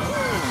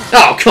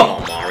 Oh, come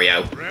on,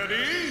 Mario.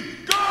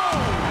 Ready, go!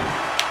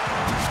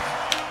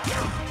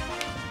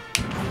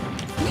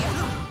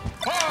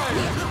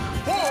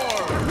 5,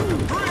 4,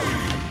 3,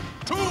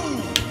 2,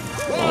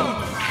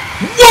 1.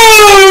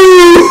 Whoa!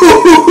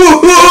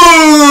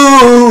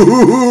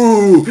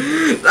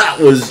 That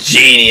was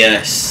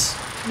genius.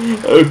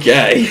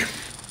 Okay.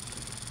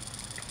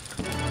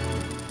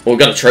 Well, we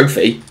got a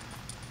trophy.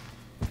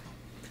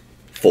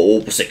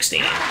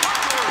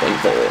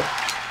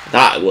 416.4.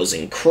 That was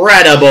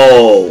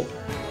incredible.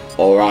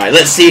 Alright,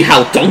 let's see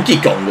how Donkey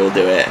Kong will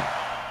do it.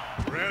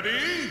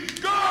 Ready,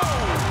 go!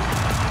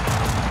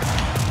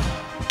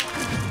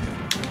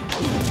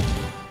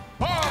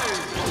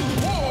 5,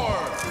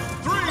 4,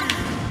 3,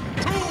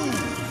 2,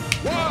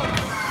 1.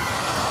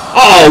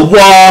 Oh,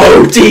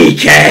 whoa,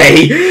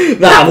 DK!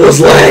 That was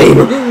lame.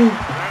 Ready,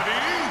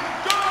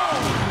 go!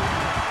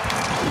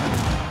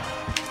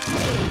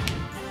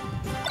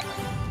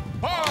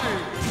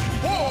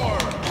 5, 4,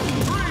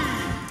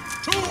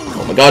 3,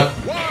 2, Oh my god.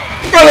 1.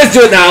 Right, let's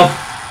do it now.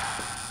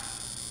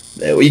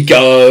 There we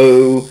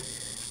go.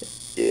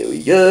 Here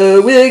we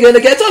go. We're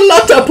gonna get a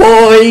lot of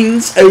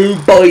points. Oh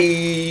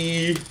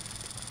boy.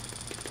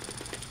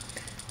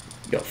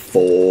 Got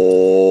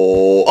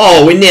 4.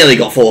 Oh, we nearly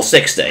got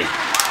 460. A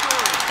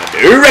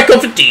new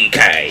record for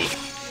DK.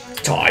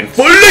 Time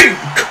for Link.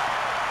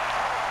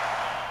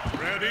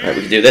 Right,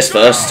 we can do this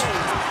first. 5,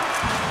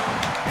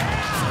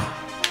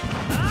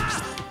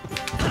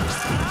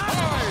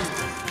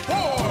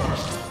 4,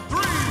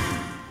 3,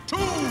 2,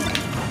 1.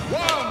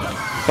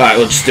 Right,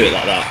 we'll just do it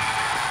like that.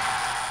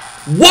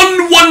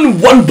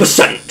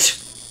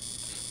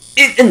 111%.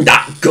 Isn't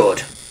that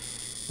good?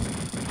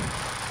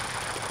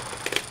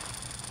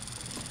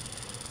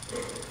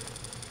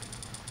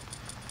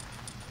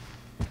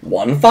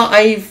 One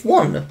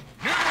 5-1.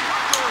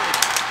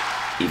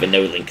 Even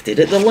though Link did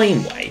it the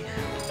lame way.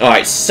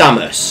 Alright,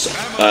 Samus.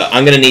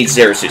 I'm gonna need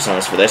Zero Suit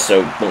Samus for this,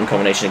 so button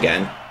combination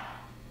again.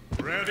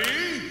 Ready,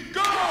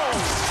 go!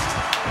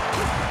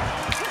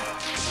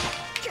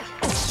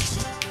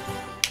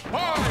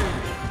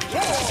 5,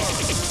 4,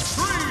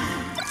 3,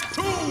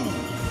 2,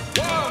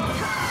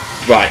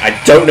 1. Right,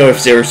 I don't know if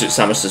Zero Suit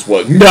Samus has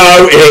worked.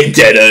 No, it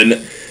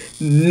didn't!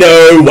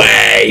 No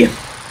way!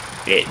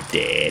 It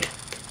did.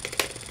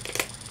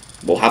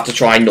 We'll have to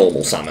try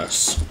normal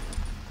Samus.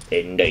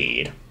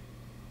 Indeed.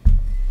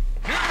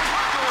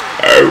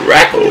 A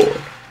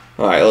record!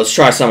 Alright, let's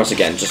try Samus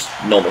again, just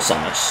normal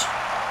Samus.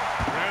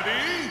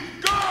 Ready,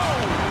 go!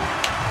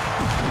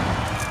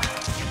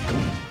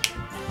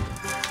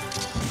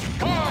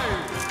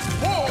 5,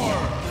 4,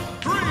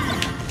 3,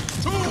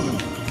 2,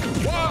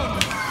 1.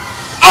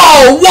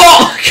 Oh,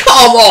 what?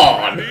 Come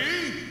on!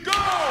 Ready, go!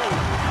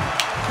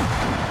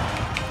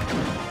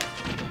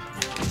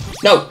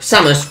 No,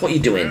 Samus, what are you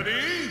doing?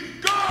 Ready,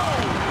 go!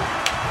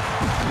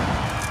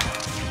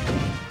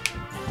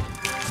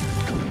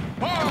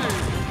 5,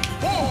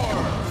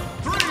 4,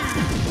 3,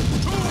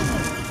 2,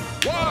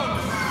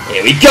 1.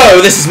 Here we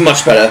go, this is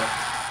much better.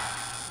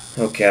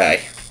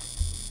 Okay.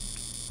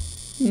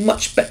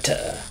 Much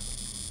better.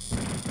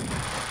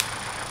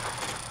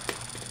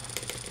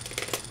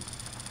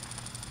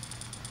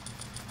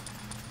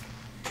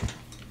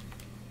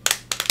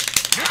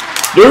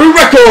 New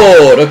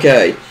record!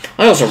 Okay.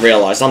 I also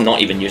realised I'm not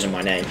even using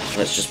my name.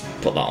 Let's just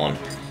put that on.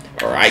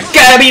 Alright,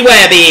 Gabby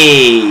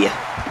Webby!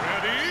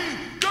 Ready,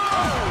 go!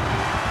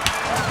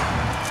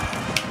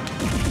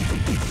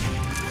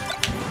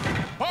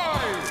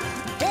 5,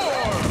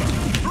 4,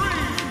 3,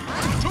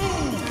 2,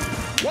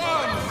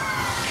 1.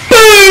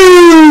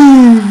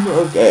 Boom!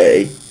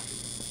 Okay.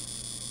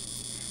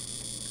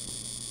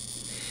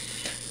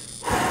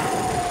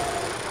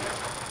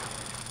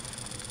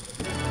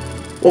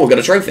 Oh, we got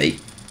a trophy.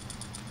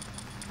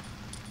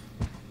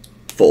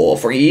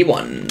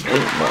 431.1.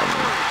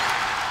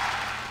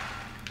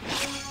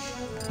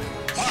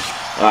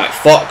 Alright,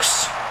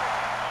 Fox.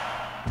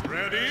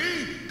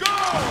 Ready, go!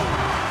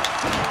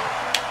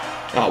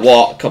 Oh,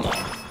 what? Come on.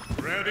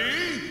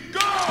 Ready, go!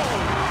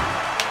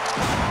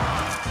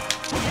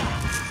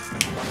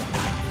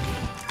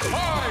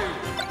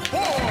 5, 4,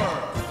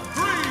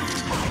 3,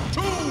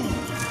 2,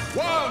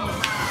 1.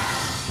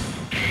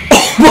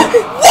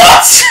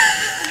 What?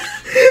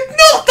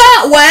 Not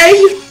that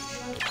way!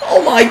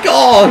 Oh my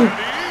god!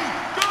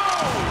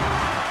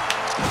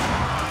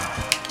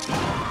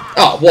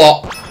 Oh,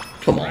 what?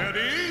 Come on.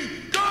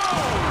 Ready, go!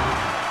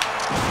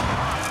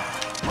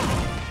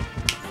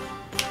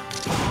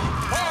 5,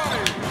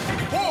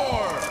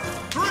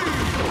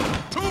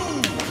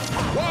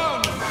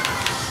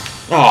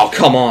 Oh,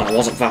 come on, I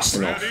wasn't fast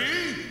enough.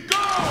 Ready, go!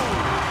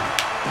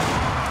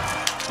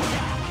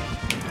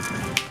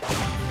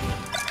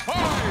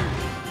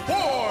 5,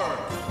 4,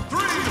 3,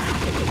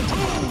 2,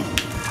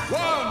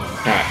 1.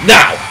 Alright,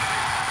 now!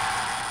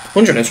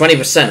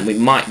 120%, we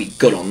might be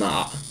good on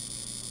that.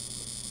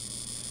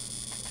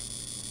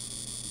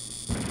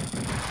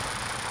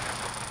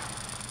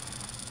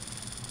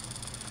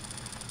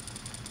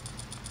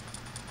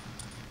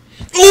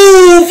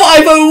 Ooh,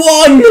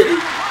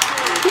 501!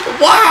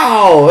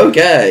 Wow,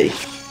 okay.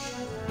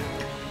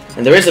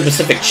 And there is a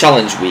specific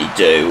challenge we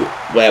do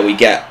where we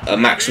get a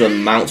maximum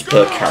amount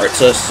per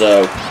character,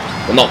 so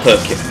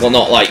well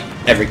not like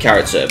every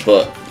character,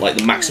 but like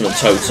the maximum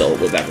total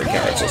with every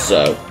character,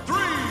 so 3,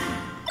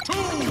 2,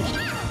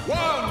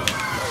 1.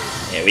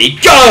 here we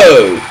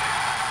go!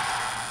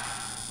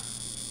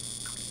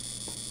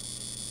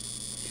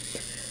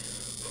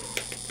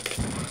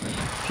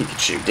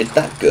 Pikachu did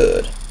that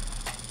good.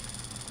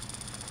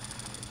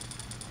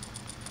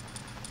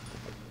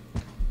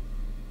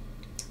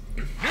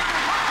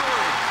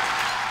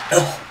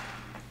 Oh.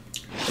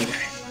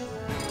 Okay.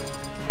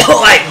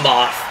 Polite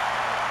Moth!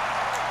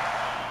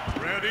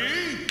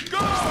 Ready, go!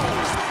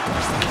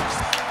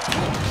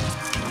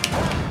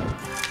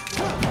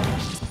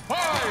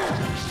 5,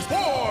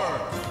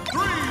 4,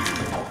 3,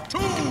 2,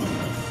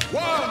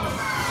 1.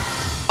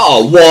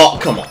 Oh,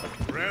 what? Come on.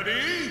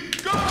 Ready,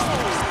 go!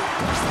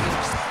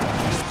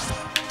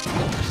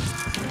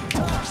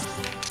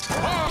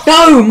 5,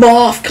 No,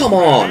 Moth, come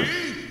on!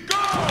 go!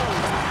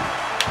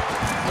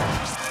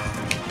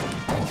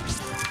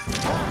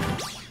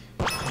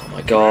 Oh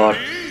my god.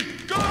 Ready,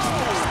 go!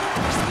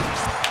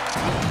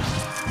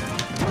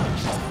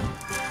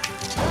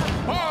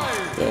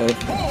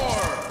 5, 4,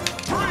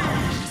 3,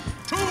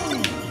 2,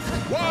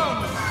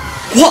 1.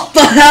 What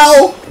the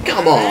hell?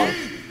 Come on.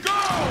 Go!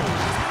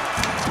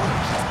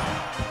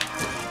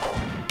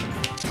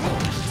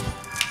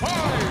 5,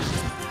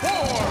 4,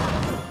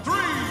 3,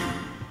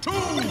 2,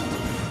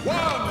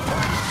 1.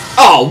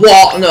 Oh,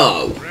 what?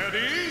 No.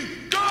 Ready,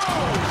 go!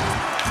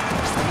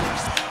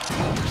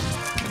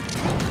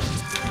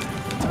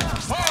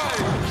 5,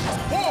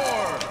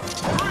 4,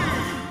 3,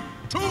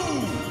 2,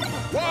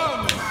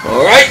 1.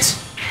 Alright.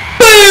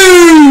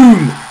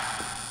 Boom!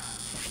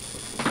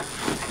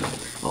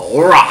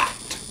 Alright.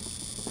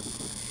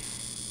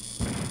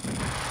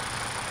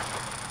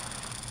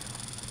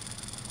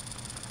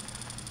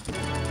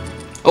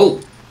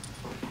 Oh.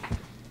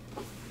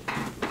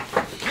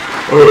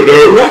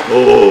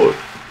 Record.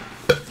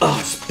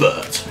 Oh,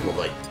 Spurt.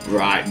 Lovely.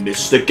 Right,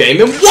 Mr.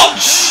 Game and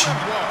Watch!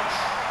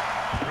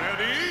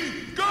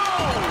 Ready, go!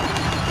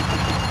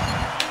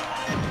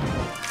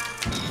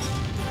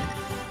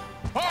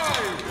 5,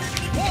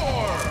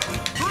 4,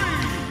 3,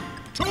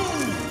 2,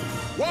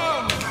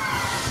 1.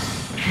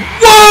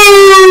 Whoa!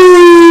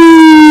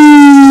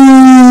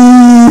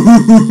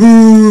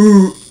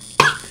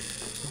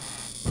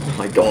 Oh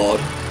my god.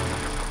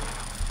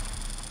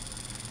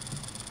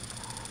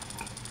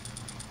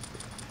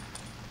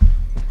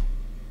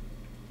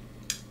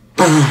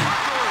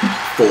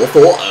 Four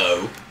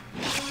 4-0.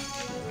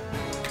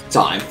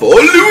 Time for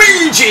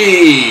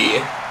Luigi!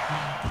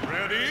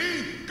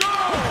 Ready, go!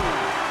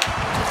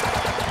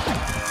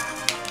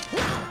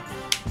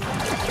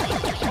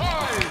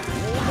 5,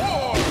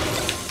 4,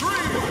 3,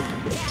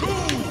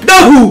 2,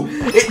 No!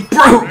 It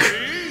broke!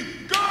 ready,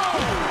 go!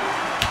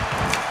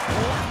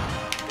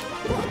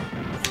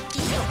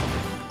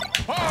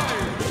 5,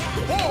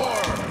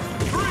 4,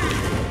 3,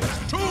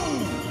 2,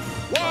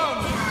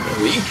 1. Here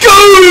we go!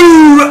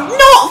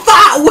 Not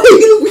that way,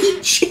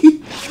 Luigi!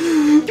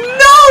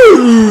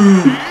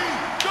 No!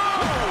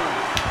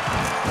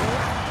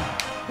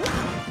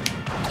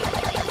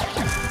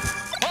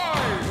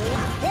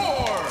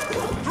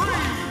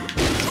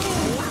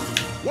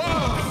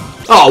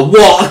 Oh,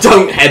 what?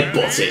 Don't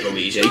headbutt it,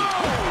 Luigi.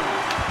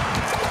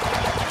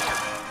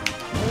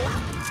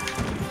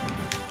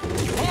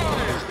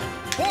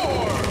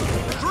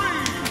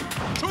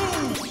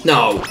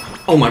 No.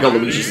 Oh my god,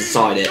 Luigi's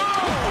inside it.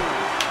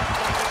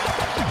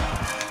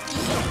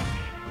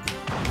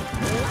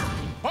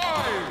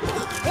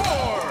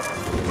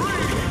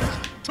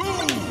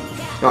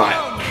 Right.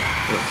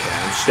 Okay,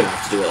 I'm just gonna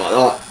have to do it like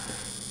that.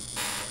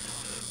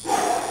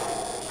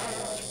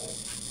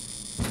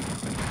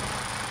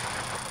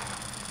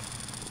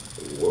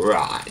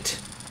 Right.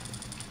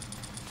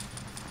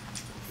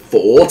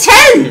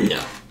 410!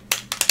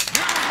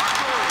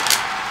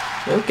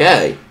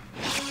 Okay.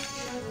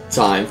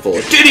 Time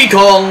for Diddy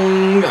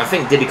Kong! I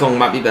think Diddy Kong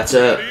might be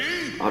better.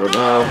 I don't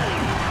know.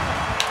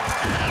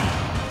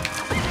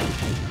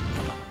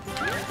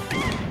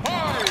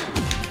 5,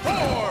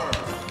 4,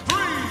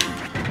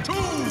 3, 2,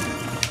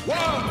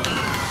 1.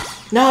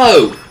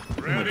 No!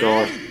 Oh my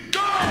god.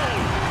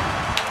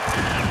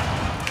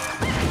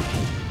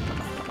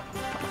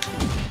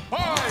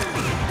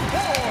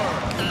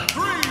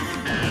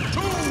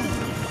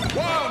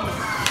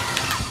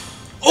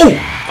 Oh!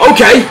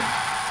 Okay!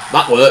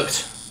 That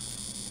worked.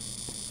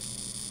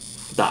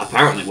 That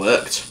apparently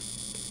worked.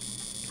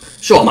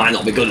 Sure, it might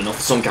not be good enough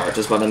for some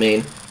characters, but I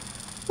mean...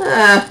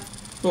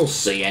 we'll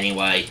see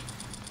anyway.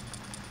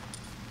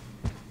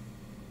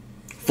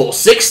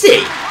 460!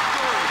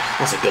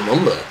 That's a good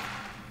number.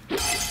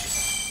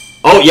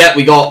 Oh, yeah,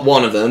 we got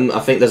one of them. I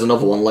think there's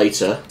another one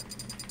later.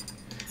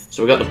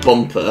 So we got the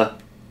bumper,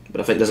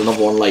 but I think there's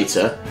another one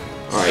later.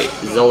 Alright,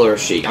 Zola or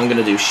Sheik? I'm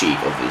gonna do Sheik,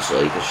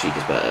 obviously, because Sheik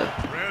is better.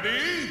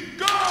 Ready,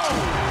 go!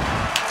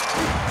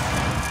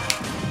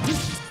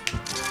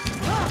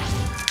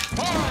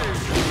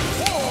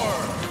 5, 4,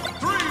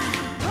 3,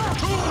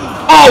 2.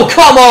 Oh,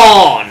 come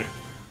on!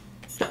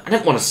 I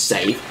didn't want to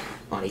save.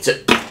 I need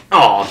to...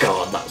 Oh,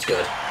 God, that was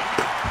good.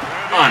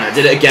 Oh, and I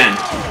did it again.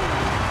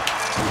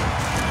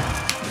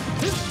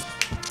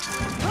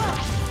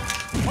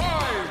 5, 4,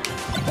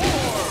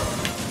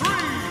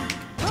 3,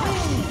 2.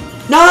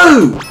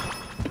 No!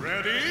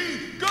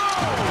 Ready, go!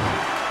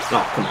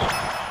 Oh, come on.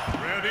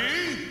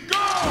 Ready, go!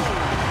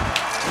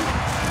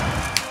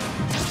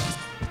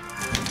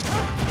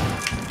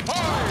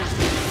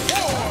 5,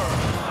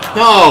 4,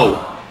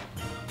 No!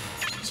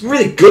 I'm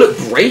really good at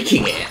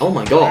breaking it. Oh,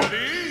 my God.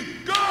 ready,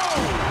 go!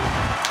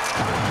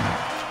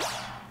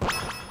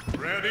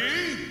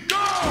 Ready, go!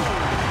 5,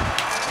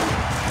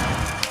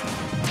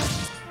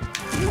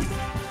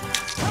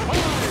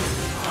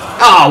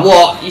 Ah,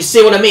 what? You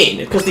see what I mean?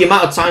 Because the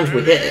amount of times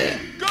we hit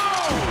it. go!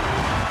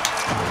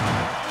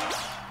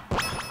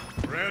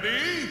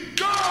 Ready,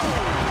 go!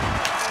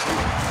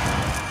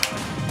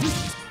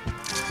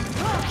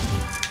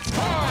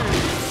 5,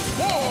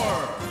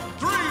 4,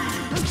 3,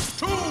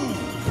 2,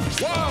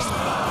 1.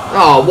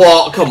 Oh,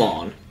 what? Come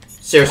on.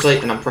 Seriously?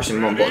 And I'm pressing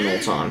the wrong button all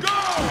the time. Go!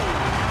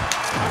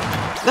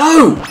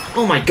 No!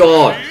 Oh, my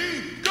God.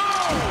 Ready, go!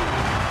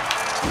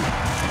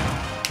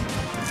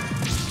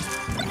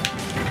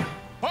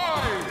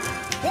 5,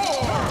 4,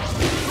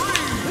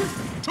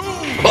 3,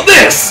 2. But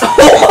this!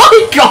 Oh,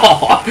 my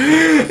God!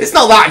 It's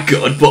not that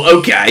good, but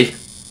okay.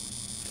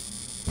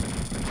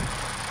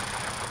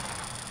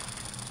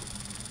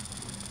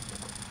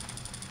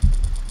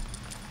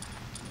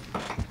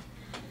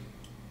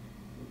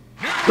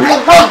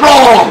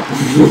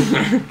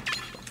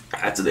 I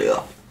had to do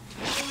that.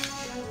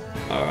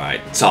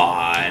 Alright,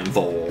 time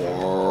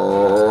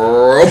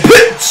for a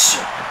pitch!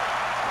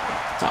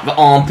 Time for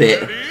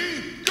armpit.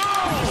 Ready, go!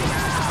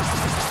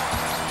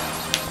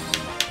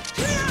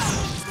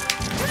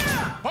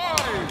 5,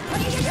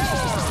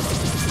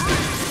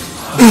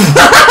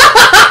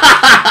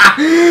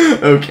 4,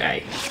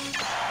 Okay.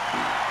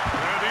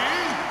 ready,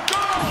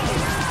 go!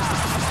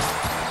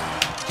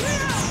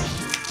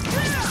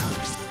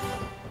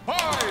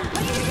 5,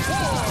 4,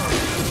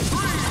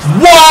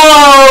 3,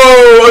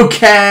 Whoa!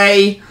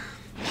 Okay.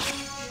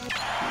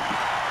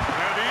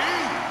 ready,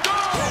 go!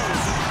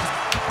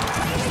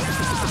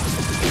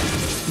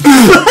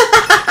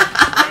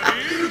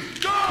 Ready,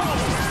 go!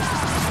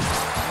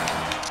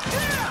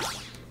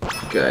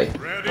 Okay. How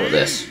about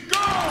this? Go!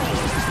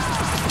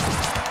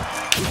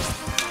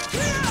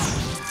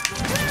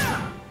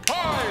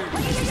 5,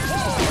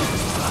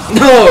 4,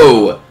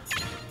 No!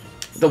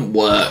 It don't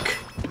work.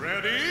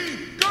 ready,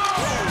 go!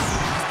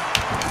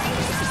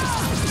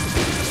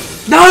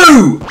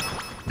 No!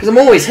 Because I'm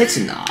always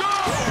hitting that.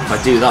 If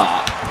I do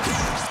that.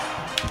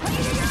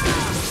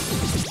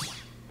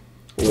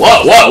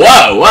 Whoa, whoa,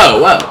 whoa,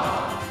 whoa, whoa.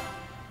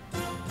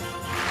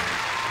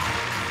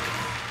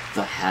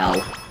 The hell?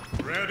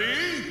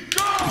 Ready,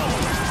 go!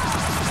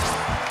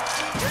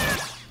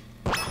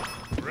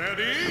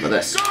 Ready, How about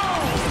this? go!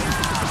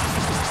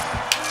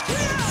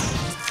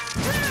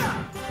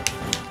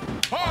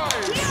 5,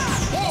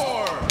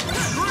 4,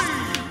 3,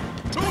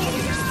 2,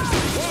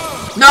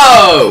 1.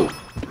 No!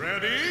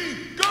 Ready,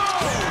 go!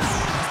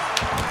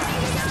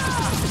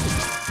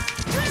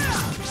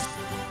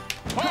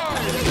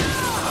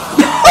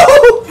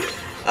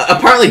 5,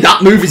 Apparently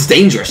that move is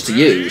dangerous to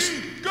use.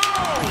 go!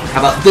 How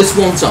about this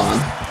one time?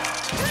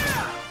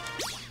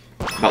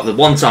 About the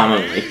one time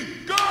only.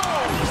 Go!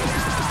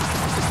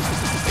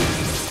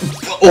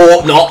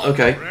 Or not,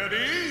 okay.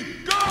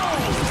 Ready, go!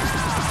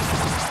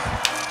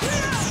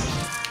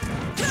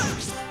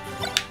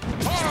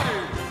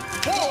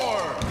 5,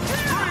 4,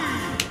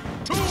 3,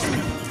 2,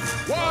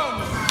 1.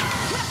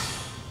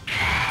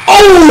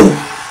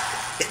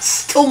 Oh! It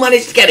still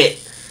managed to get it.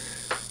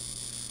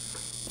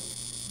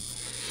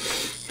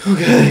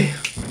 Okay.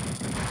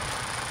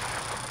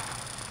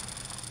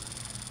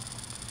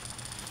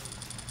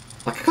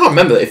 Like, I can't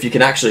remember if you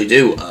can actually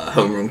do a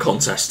home run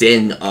contest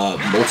in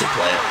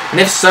multiplayer. And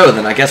if so,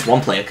 then I guess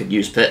one player could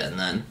use Pit and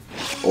then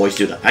always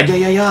do the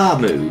ah-ya-ya-ya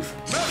move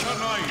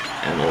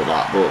and all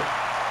that, but...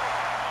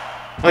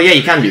 Oh yeah,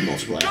 you can do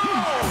multiplayer.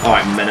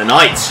 Alright, Meta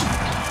Knight.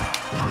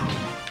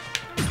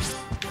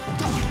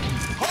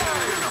 5,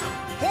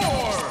 4,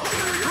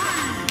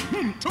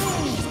 3, 2,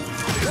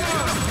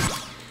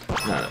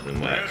 1. No, that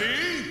didn't work.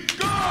 Ready,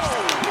 go!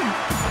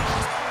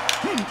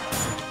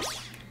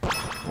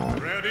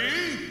 Alright. Ready,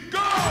 go!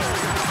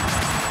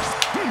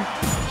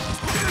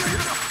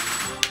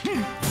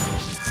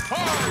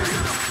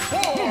 5,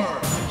 4,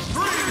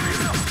 3,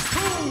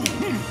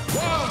 2,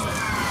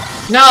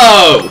 1.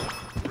 No!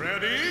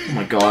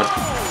 god.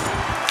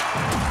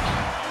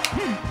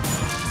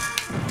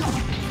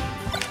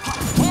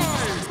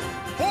 5,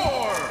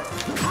 4,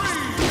 3,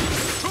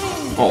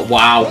 2, Oh,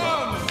 wow.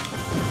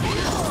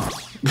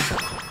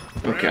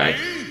 Okay.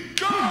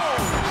 go!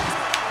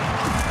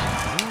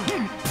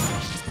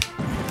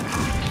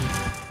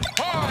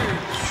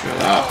 5, Shut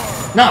up.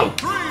 No!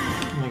 3,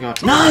 Oh my god.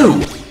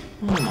 No!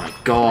 Oh my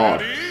god.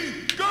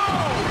 ready, go!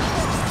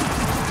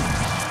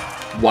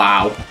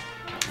 Wow. 5,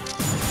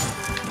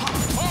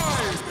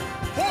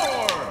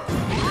 4,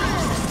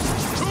 3,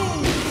 2,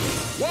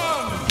 1.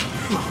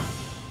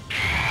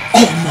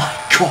 Oh my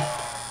god.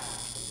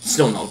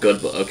 Still not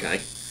good, but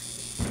okay.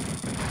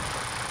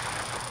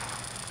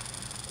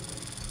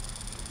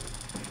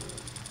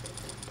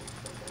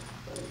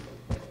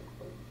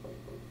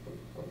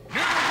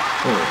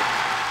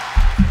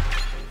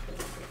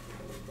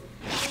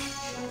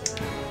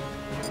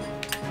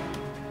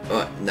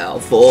 Alright, now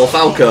for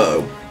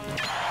Falco.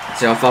 Let's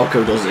see how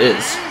Falco does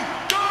his.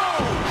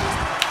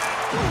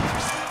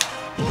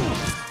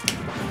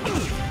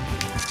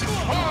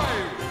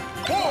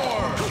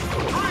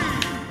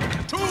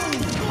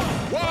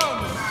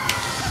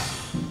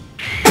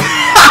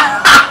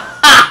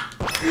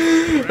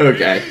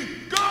 Okay.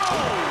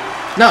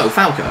 No,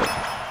 Falco.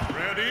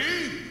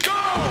 Ready, go!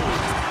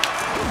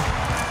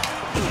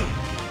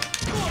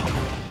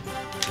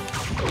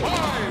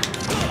 5,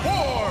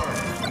 4,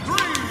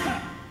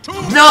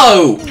 3, 2.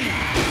 No!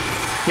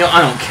 You know,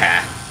 I don't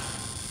care.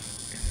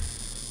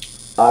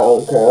 I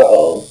don't care at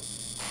all.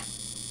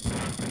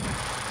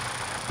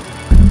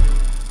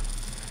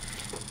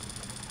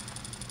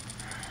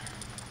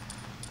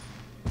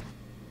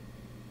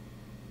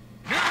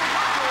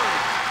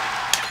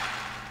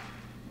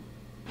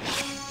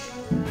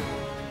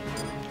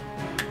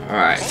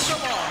 Alright.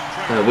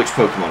 Which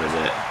Pokemon is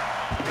it?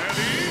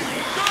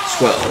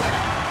 Squirtle.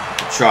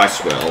 Try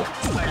Squirtle.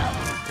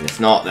 And if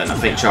not, then I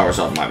think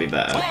Charizard might be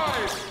better.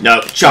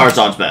 No,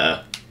 Charizard's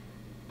better.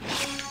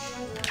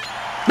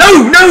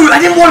 No! No! I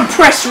didn't want to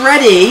press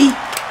ready!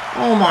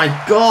 Oh my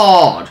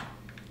god!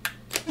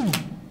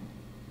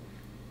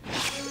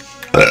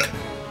 I'm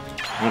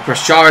gonna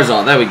press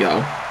Charizard, there we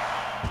go.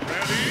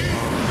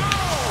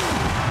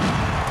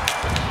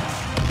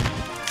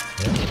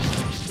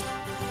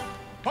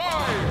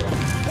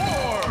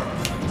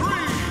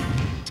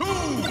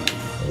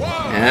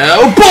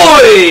 Oh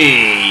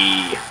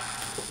boy!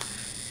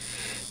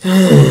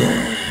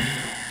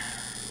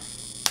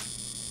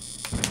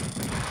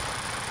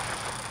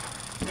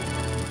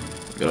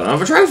 Got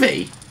another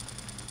trophy!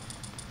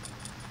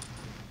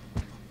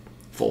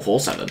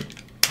 447.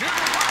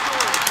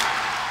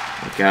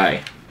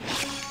 Okay.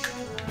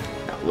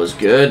 That was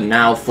good.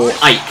 Now for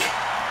Ike.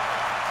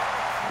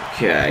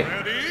 Okay.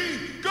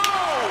 Ready, go!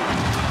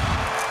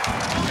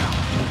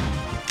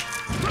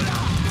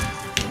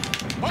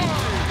 5,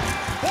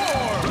 4,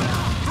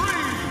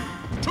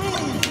 3, 2,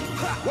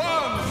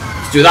 1.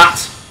 Let's do that.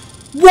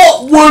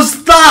 What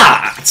was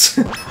that?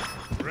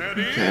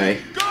 Ready, Okay.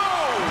 go!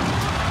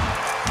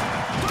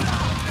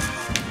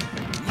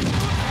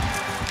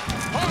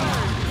 5,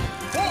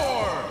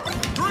 4,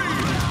 3,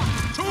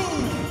 2,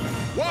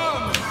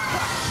 1.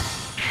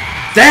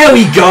 There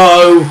we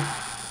go!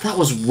 That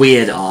was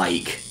weird,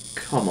 Ike.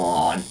 Come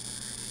on.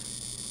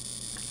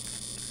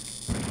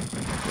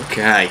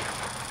 Okay.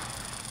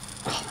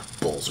 Oh, my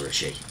balls are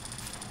itchy.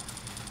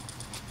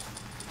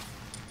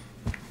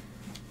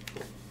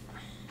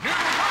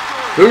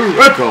 The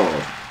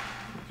record!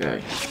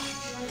 Okay.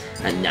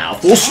 And now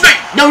for Snake!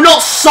 No,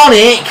 not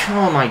Sonic!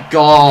 Oh my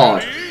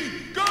god.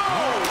 Ready, go!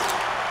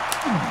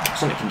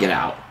 Sonic can get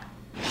out.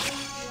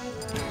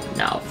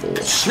 Now for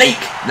Snake!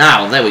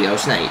 Now, there we go,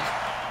 Snake.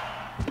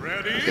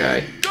 Ready,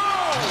 Okay. go!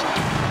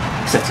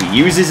 Except he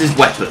uses his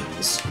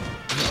weapons. 5,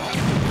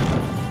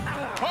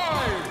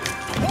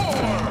 4,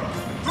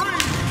 3,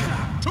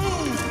 2,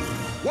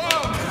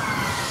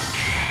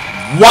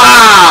 1.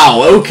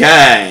 Wow!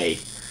 Okay.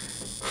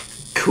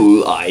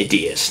 Cool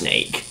idea,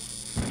 Snake.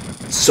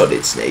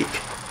 Solid Snake.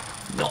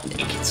 Not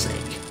Naked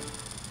Snake.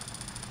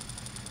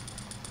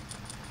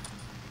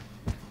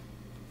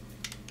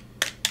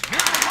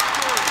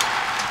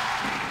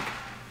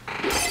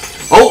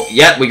 Oh,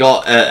 yeah, we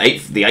got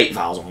the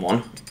 8,000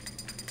 one.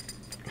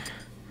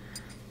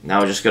 Now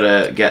we're just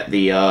gonna get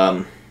the,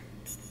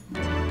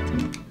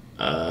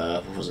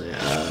 what was it?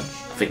 I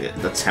think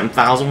the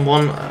 10,000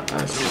 one?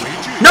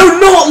 No,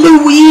 not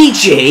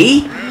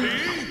Luigi!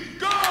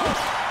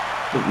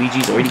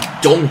 Luigi's already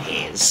done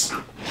his.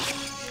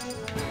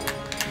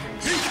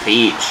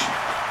 Peach.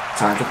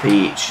 Time for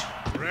Peach.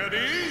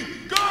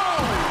 Ready, go!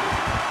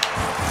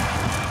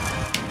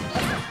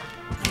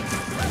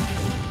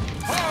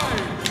 5,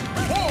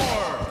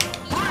 4,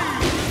 3,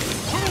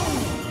 2,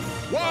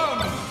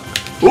 1.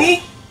 Ooh.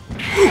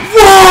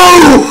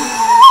 Whoa!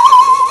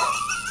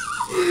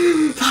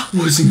 That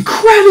was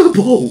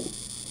incredible!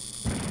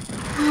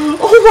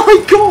 Oh my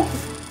god!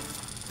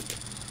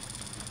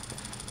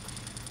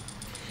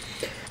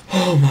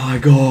 Oh my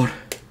god.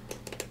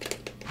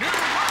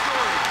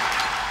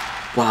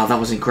 Wow, that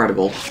was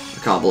incredible. I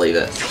can't believe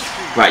it.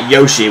 Right,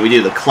 Yoshi, we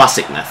do the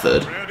classic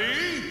method.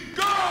 Ready,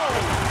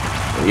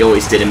 go! We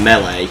always did in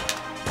Melee. 5,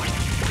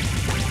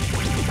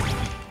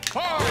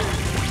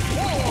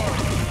 4,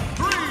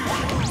 3,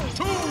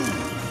 2,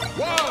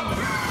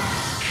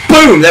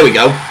 1. Boom! There we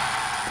go.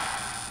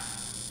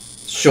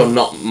 Sure,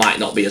 might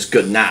not be as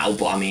good now,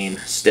 but I mean,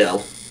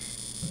 still.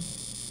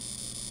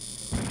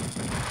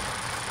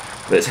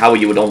 But it's how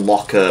you would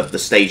unlock the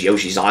stage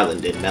Yoshi's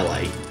Island in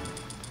Melee.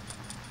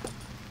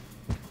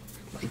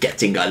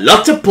 Getting a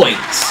lot of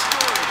points.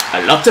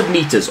 A lot of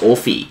meters or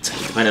feet,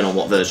 depending on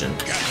what version.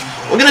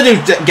 We're gonna do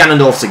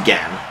Ganondorf's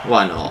again.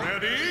 Why not?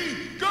 Ready,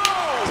 go!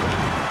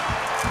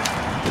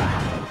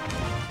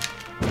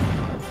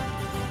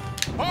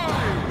 5,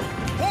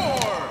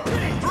 4,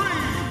 3,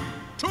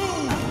 2,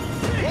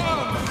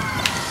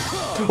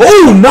 1.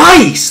 Oh,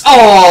 nice!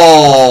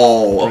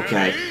 Oh,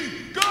 okay.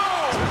 Go!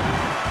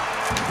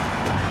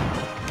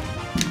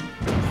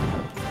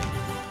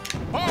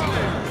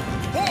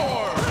 5,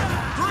 4,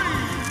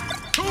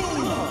 3, 2,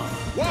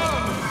 1.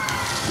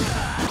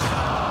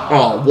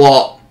 Oh,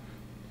 what?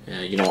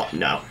 Yeah, you know what?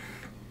 No.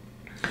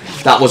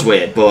 That was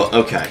weird, but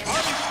okay.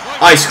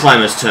 Ice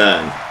Climber's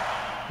turn.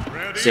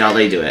 See how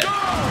they do it. 5,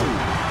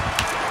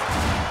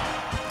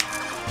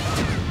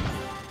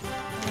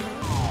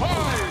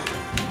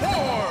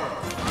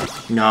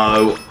 4,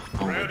 No.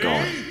 Oh my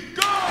god.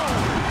 go!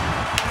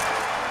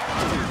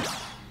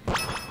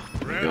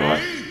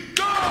 Ready, God.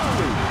 go!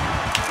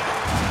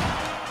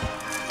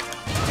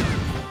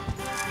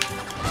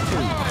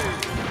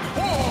 5,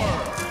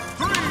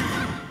 4,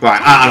 3,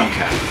 Right, I don't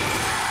care.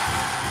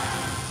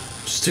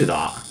 Just do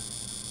that.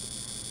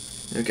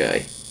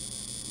 Okay.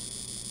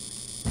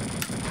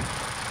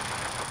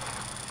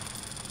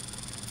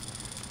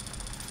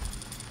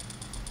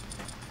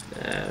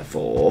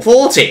 For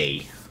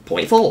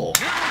 40.4.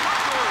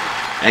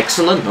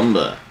 Excellent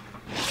number.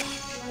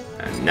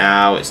 And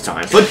now it's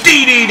time for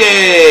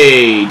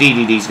DDD!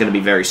 DDD's going to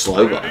be very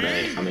slow, but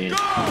I mean... 5,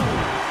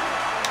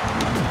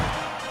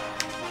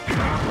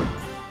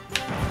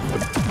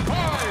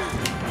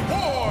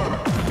 4,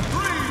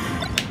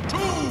 3, 2,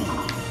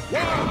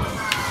 1.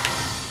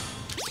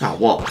 Oh,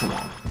 what? Come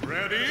on.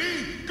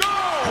 Ready, go!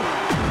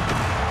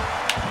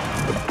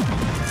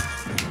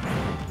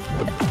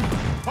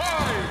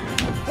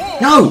 5,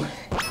 4, No!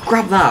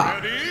 Grab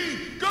that!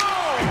 ready, go!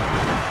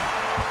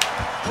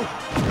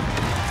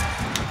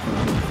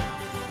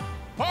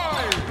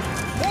 5,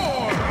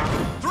 4,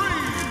 3,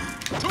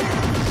 2,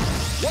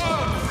 1.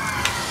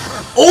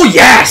 Oh,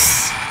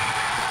 yes!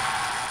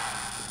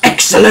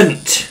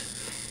 Excellent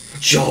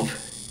job,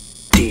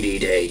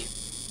 DDD.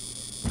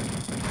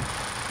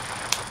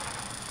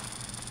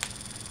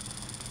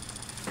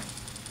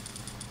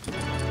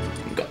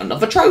 Got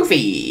another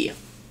trophy.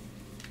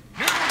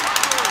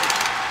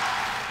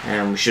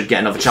 And we should get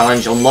another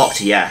challenge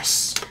unlocked,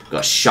 yes.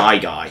 Got a Shy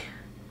Guy.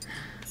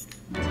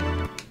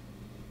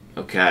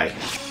 Okay.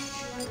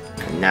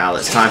 And now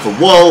it's time for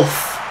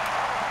Wolf.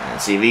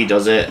 Let's see if he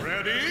does it.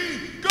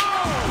 Ready, go!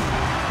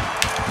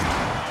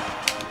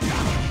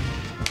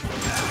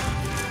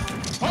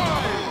 5,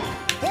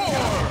 4,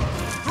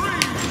 3,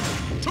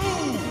 2,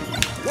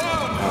 1.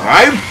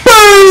 Alright,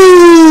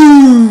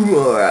 boom!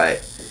 Alright.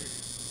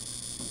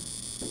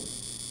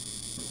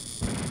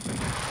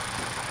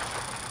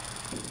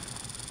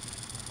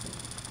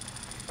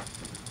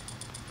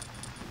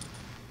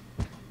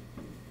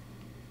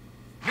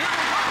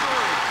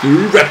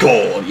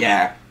 Record,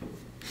 yeah.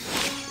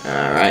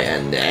 Alright,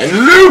 and then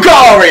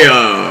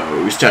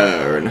Lucario's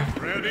turn.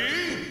 Ready,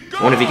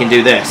 I wonder if he can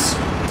do this.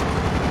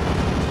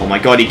 Oh my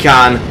god, he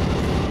can.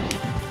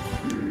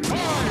 5,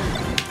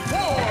 4,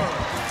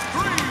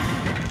 3,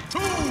 2,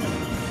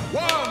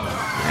 1.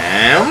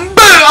 And boom!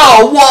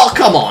 Oh, what?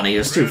 Come on, he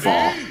was too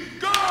far.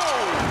 Go!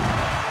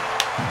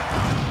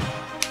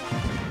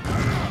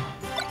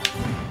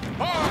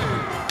 5,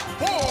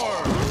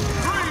 4,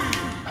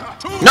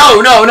 3, 2.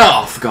 No, no,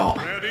 no! I forgot.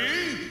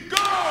 Ready, go!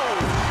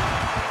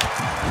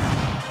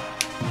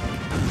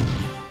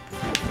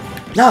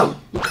 No!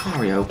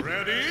 Lucario.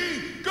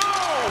 Ready, go!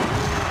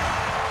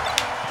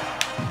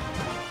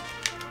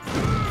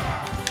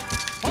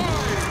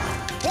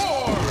 5,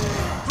 4,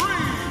 3,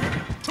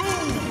 2,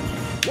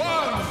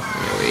 1.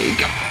 Here we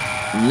go.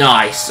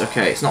 Nice.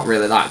 Okay, it's not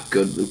really that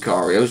good,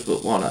 Lucario's,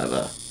 but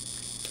whatever.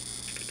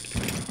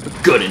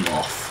 Good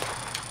enough.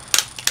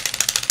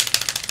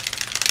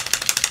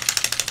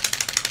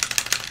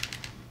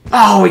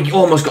 Oh, we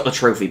almost got the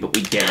trophy, but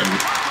we didn't.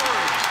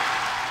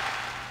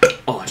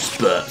 Oh, I just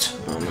burped.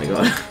 Oh my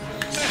god.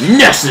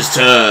 Ness's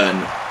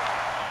turn!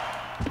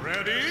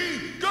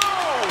 Ready, go!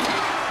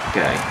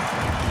 Okay.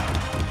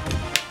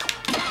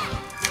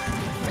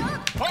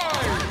 5,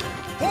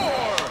 4,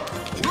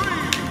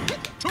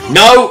 3, 2.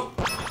 No!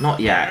 Not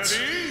yet.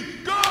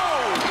 Ready, go!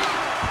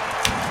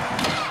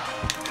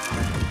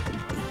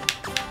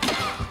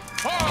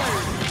 5,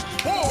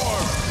 4,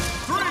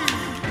 3,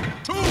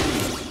 2,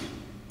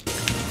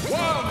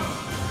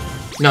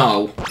 1.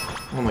 No.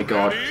 Oh my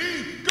god.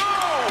 Ready, go!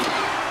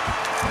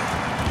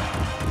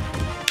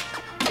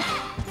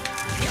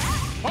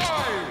 5,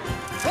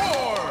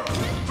 4,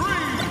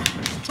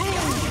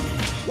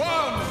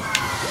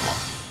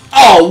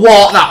 Oh,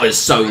 what? That was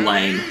so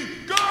lame.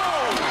 Go!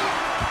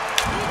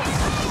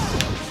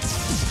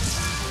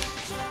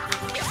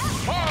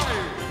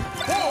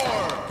 5,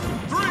 4,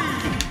 3,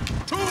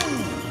 2.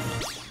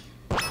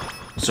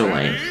 So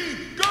lame.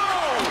 Go!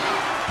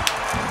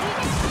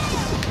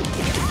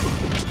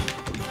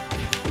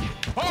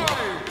 5,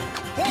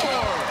 4,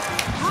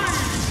 3,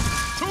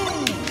 2,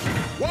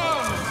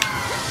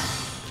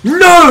 1.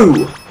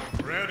 No!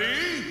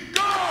 Ready?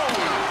 Go!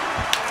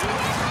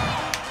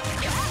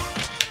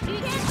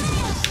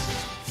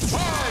 5,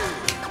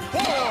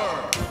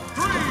 4,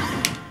 3,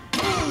 2,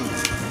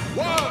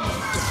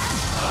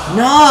 1.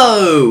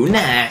 No!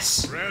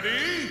 Ness.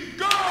 Ready?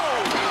 Go!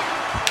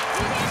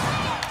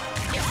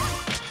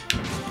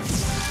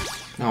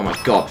 Oh my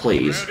god,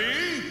 please.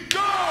 Ready? Go!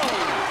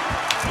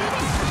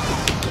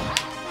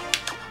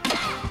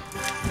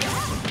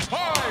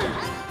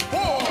 5,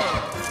 4,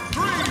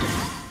 3,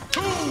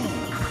 2,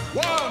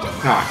 1.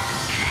 Alright.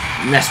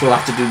 Ness will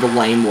have to do the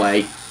lame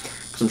way.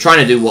 Because I'm trying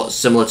to do what's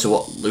similar to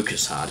what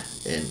Lucas had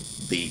in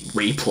the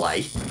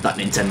replay that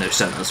Nintendo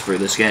sent us through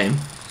this game.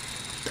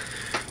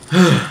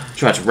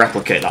 Try to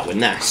replicate that with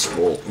Ness,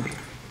 but...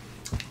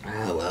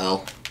 oh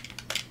well.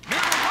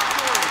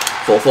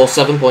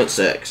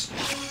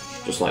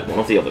 447.6. Just like one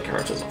of the other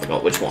characters, I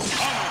forgot which one.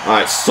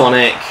 Alright,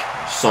 Sonic.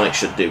 Sonic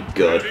should do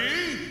good.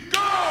 Ready? Go!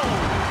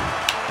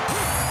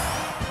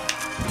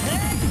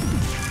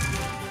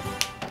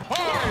 5,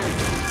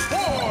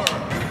 4,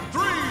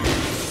 3,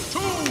 2,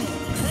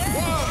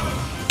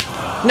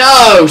 1.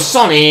 No!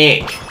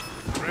 Sonic!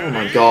 Oh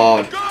my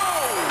god. Go!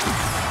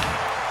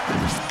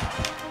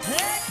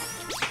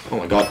 Oh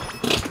my god.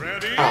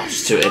 Ready? Oh,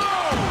 just tooted. 5,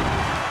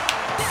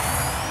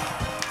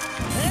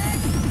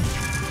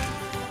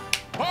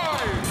 4,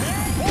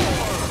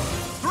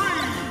 3,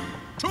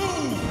 2.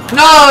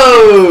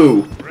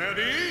 No!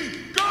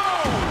 Ready? Go!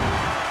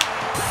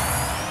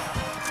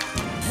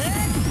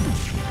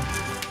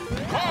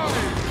 5,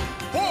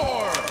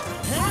 4,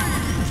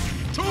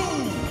 3, 2,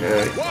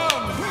 Okay. 1.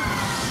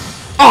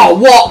 Oh,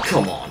 what?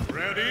 Come on.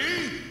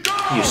 Ready? Go!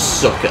 You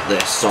suck at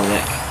this,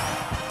 Sonic.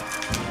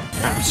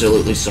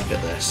 Absolutely suck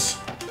at this.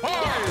 5,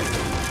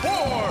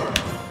 4,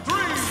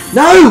 3.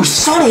 No,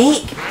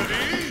 Sonic!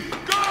 Ready?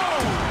 Go!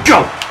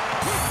 Go!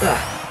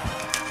 Ugh.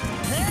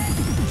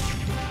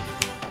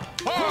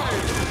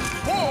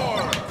 5,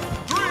 4,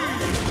 3,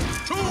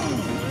 2,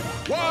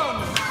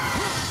 1.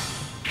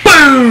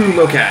 Boom!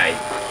 Okay.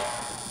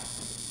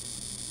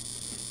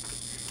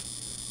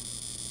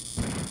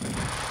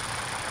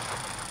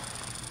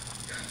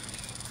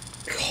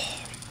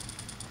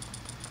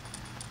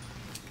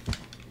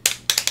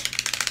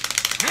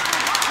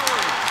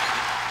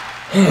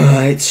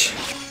 Alright.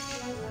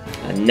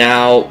 And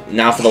now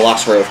for the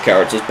last row of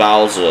characters,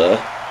 Bowser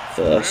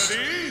first.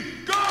 Ready?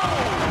 Go!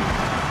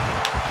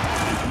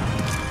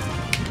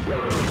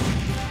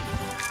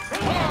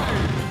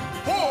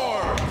 5,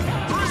 4,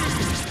 3,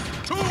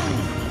 2,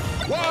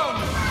 1.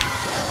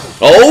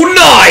 Oh,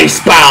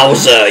 nice,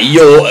 Bowser!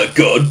 You're a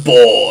good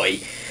boy.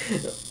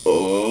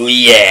 Oh,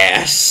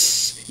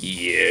 yes.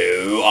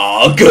 You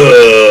are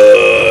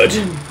good.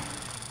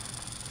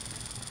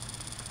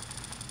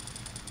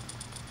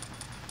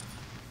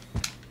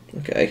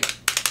 Okay.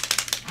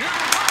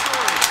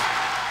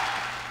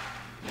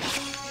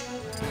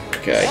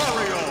 Okay.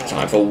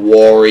 Time for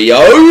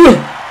Wario.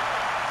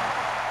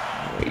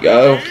 There we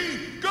go.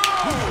 Go!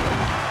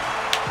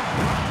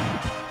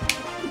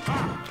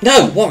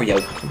 No,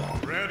 Wario, come on.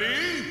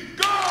 Ready?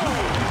 Go!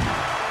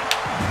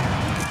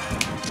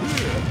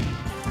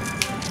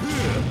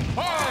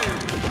 5,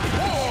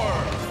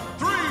 4,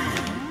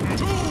 3,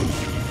 2,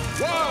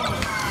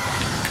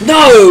 1.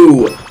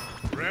 No!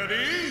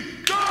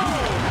 Ready? Go!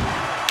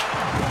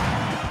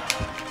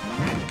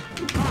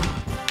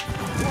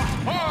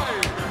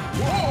 5,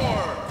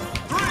 4,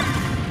 3,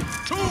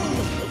 2,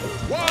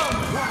 1.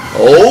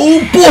 Oh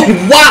boy,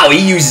 wow, he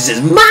uses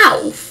his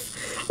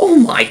mouth! Oh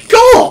my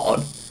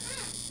god!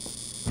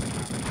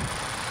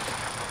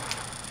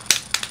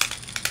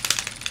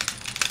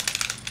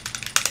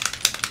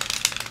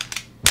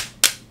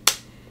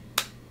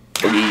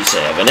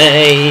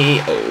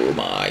 $3.78. Oh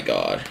my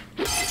god.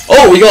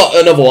 Oh, we got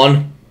another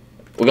one.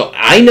 We got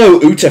I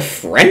Know Uta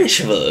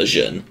French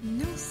version.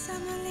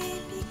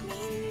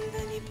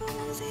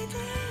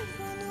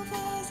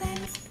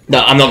 No,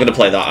 I'm not gonna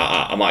play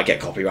that. I might get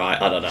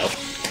copyright. I don't know.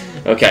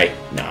 Okay,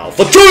 now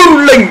for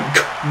True Link.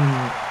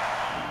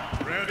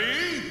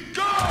 Ready?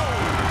 Go!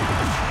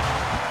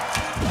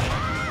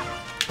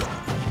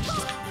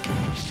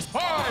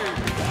 5,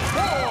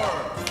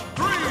 4,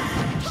 3,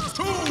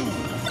 2,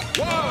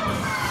 1.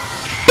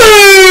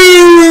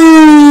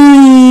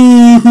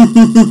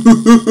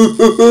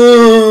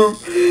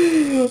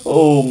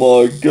 Oh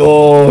my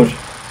god.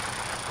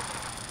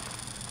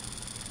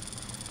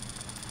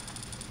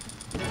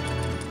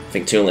 I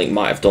think Toon Link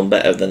might have done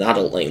better than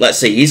Adult Link. Let's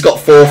see, he's got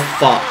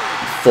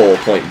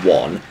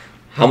 4.1.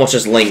 How much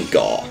has Link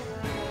got?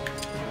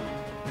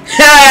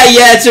 Ha!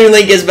 Yeah, Toon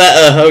Link is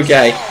better.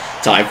 Okay.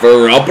 Time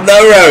for Rob the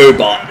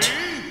Robot.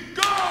 Ready?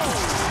 Go! 5,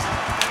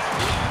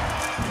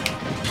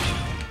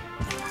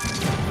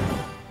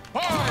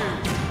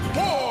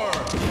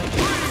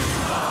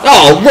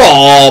 Oh,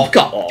 Rob!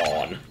 Come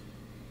on.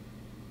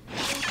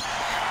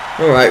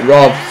 Alright,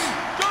 Rob.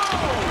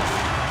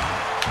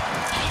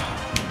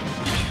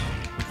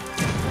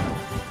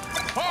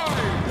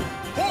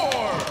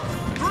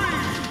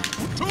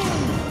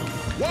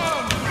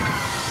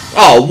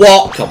 Oh,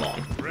 what? Come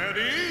on.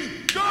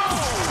 Ready, go!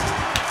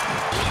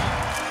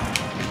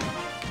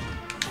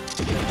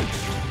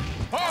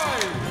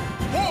 5,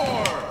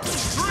 4,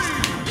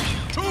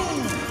 3, 2,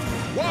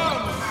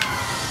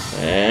 1.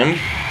 And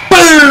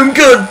boom!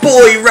 Good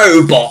boy,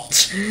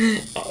 robot.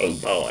 Oh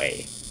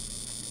boy.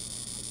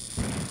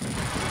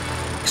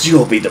 'Cause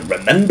you'll be the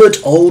remembered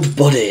old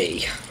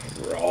buddy,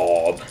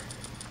 Rob.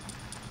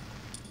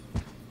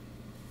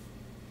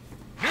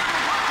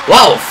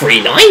 Wow,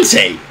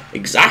 390.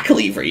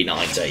 Exactly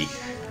 390.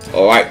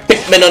 Alright,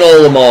 Pikmin and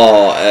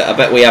Olimar. I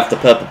bet we have the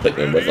purple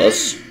Pikmin with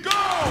us. Go!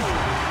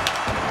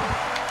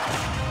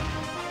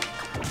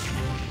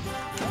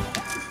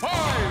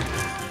 5,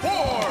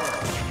 4,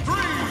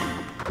 3,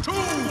 2,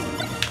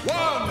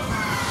 1.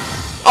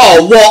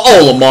 Oh, what?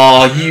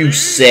 Olimar, you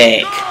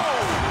sick.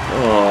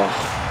 Oh.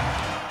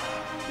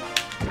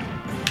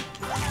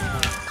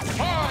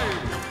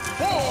 5,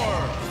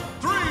 4,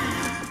 3,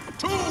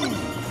 2,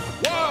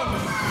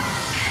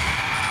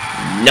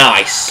 1.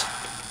 Nice.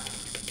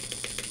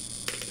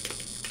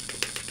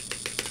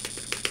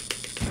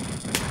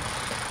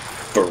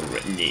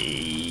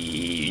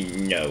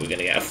 No, we're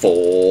gonna get a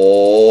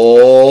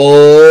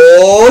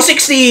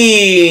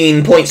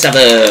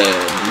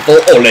 416.7 for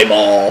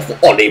Olimar. For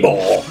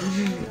Olimar.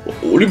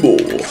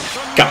 Olimar.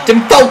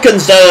 Captain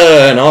Falcon's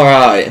turn. All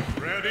right.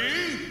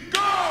 Ready, go!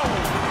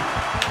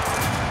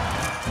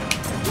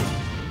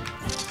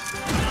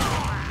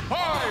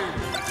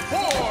 5,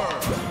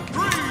 4,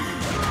 3,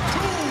 2,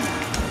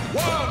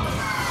 1.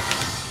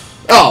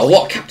 Oh,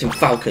 what, Captain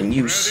Falcon?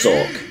 You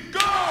suck. Go!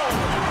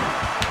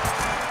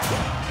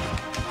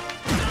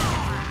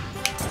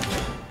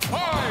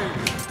 5,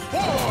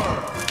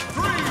 4,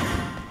 3,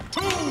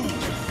 2,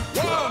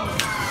 1.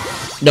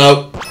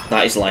 No,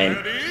 that is lame.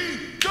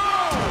 Ready, go!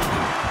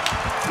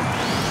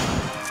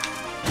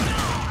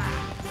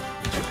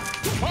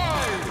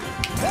 5,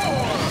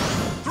 4,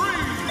 3,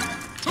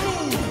 2,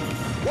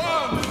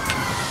 1.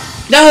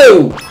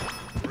 No!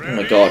 Oh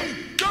my god.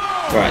 Go!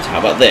 Right, how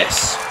about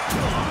this?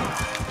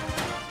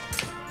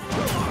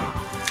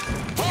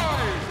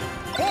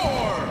 5,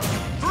 4,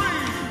 3,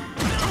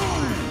 2,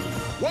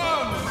 1.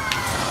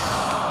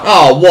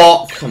 Oh,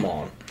 what? Come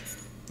on.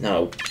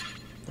 No.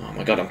 Oh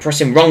my god, I'm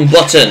pressing wrong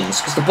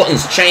buttons, because the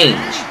buttons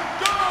change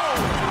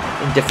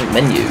in different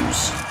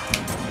menus.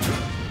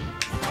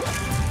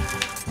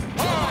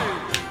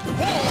 5,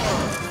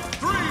 4,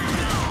 3,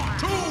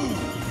 2,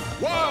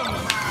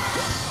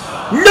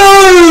 1.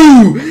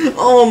 No!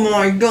 Oh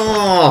my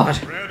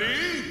god!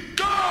 Ready,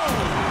 go!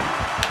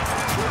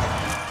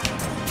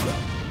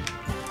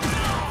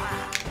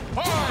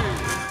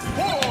 5,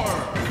 4,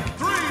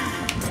 3,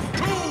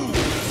 2,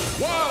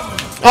 1.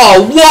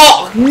 Oh,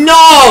 what?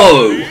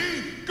 No!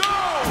 Go!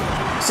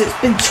 'Cause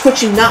it's been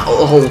twitching that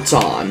the whole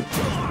time.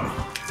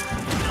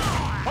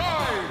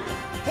 5,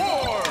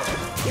 4,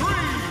 3,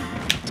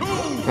 2.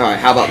 Alright,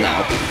 how about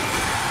now?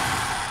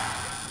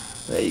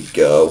 There you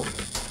go.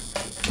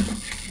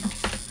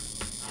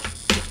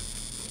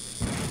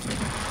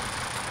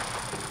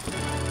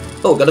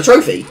 Oh, got a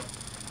trophy.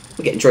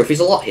 We're getting trophies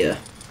a lot here.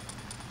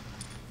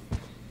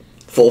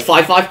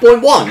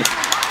 455.1.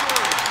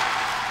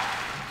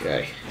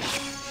 Okay.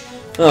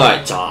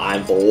 Alright,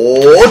 time for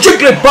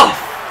Jigglypuff!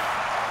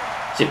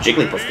 See if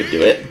Jigglypuff could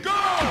do it. Go!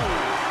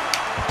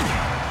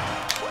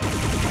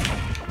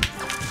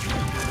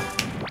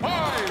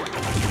 5,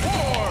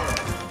 4,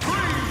 3,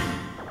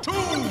 2,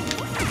 1.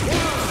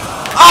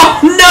 Oh,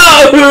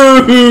 no!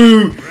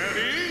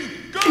 Ready,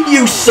 go!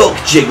 You suck,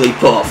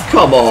 Jigglypuff.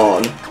 Come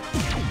on.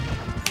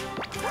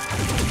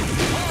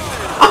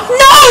 Oh,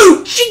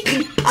 no!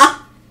 Jigglypuff!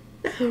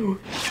 No.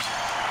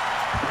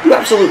 You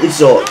absolutely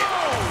suck.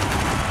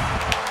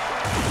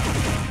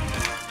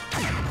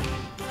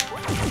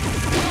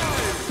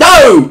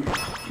 No!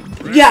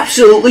 You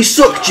absolutely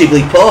suck,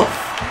 Jigglypuff.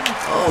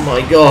 Oh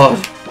my god.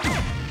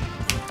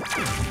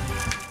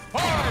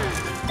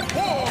 5,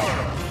 4,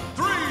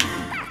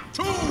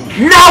 3,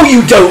 2. Now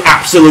you don't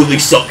absolutely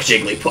suck,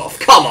 Jigglypuff.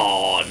 Come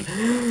on.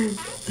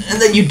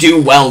 And then you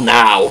do well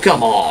now.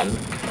 Come on.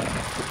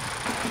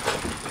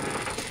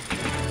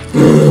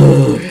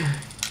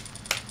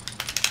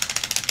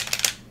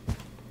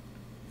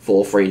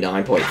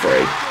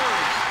 439.3.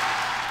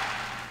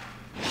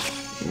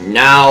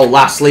 Now,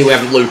 lastly, we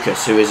have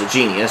Lucas, who is a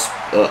genius,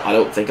 but I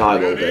don't think I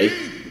will be.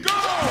 Go!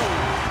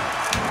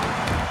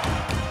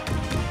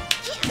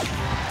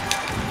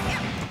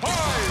 5,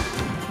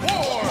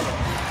 4,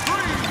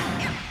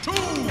 3, 2,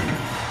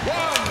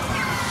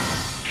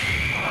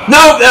 1.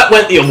 No, that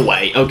went the other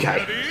way. Okay.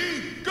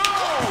 Ready, go!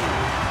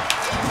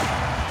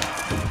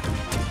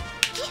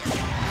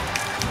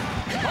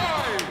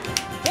 5,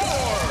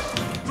 4,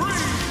 3,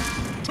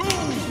 2,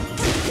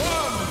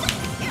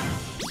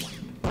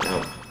 1.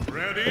 No.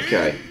 Ready,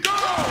 Okay. go!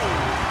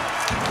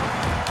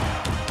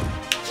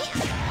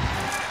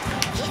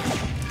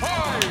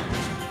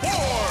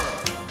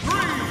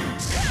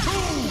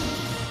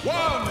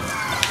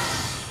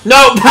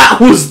 No, that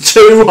was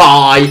too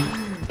high.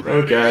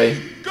 Okay.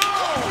 Go!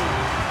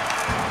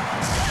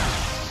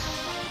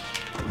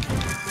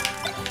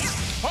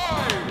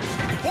 5,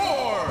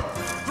 4,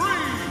 3,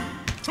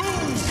 2,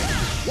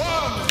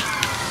 1.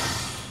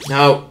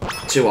 No,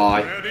 too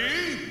high.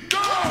 Ready, go!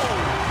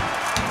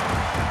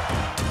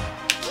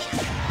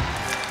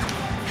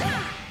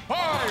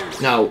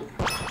 5. No.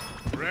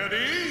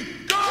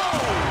 Ready, go!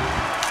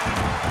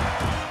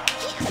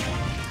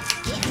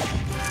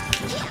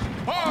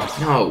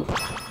 5. No.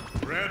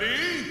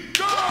 Ready,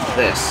 go!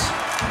 This.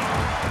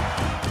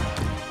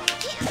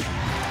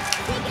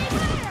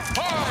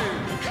 5,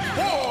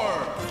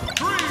 4,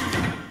 3,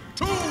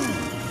 2,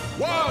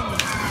 1.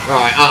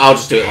 Alright, I'll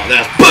just do it like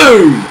this.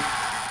 Boom!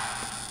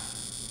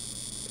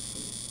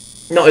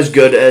 Not as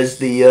good as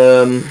the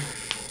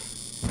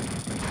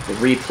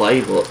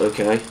replay, but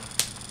okay.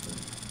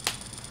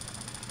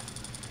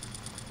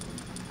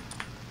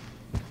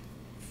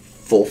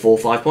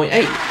 445.8.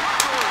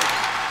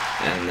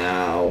 And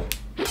now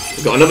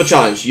we've got another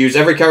challenge. Use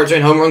every character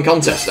in home run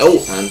contest.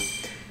 Oh, and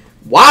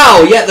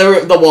wow, yeah,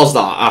 there was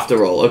that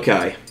after all.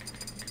 Okay.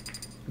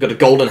 Got a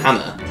golden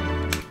hammer.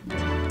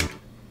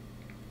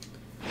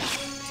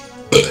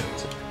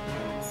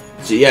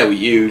 So yeah, we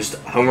used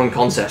home run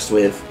contest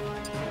with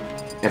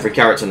every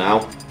character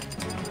now.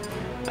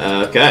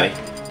 Okay.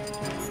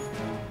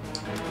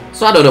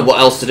 So I don't know what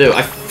else to do.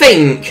 I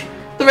think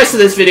the rest of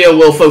this video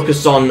will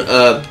focus on,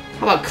 how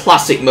about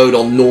classic mode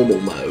on normal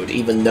mode,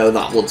 even though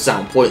that would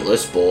sound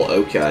pointless, but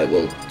okay,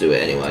 we'll do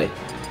it anyway.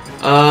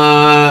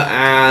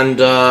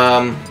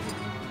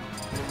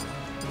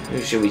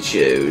 Who should we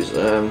choose?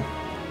 I'm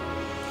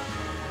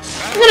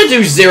gonna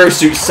do Zero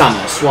Suit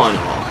Samus, why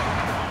not?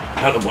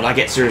 I don't know, would I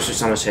get Zero Suit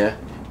Samus here?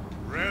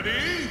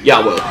 Ready? Yeah,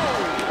 I will.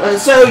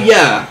 So,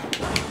 yeah.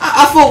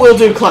 I thought we'll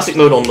do classic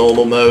mode on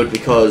normal mode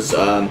because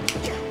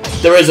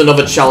there is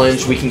another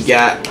challenge we can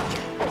get.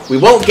 We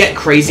won't get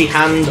Crazy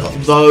Hand,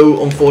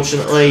 though,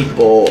 unfortunately,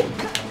 but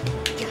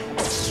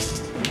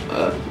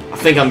I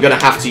think I'm going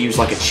to have to use,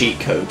 like, a cheat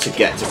code to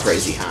get to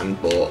Crazy Hand,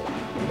 but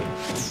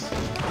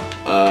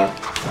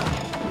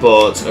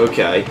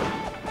okay.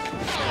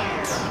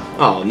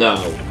 Oh, no.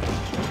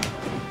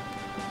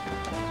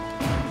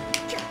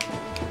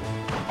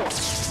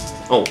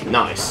 Oh,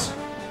 nice.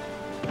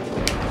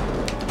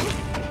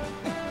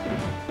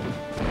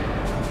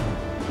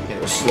 Okay,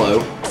 we're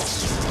slow.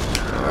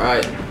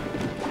 Alright.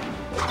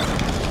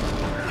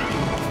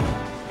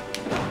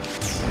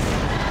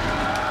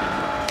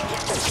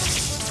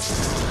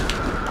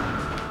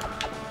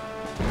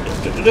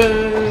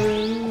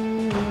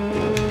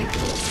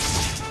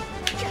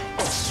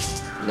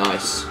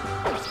 Nice.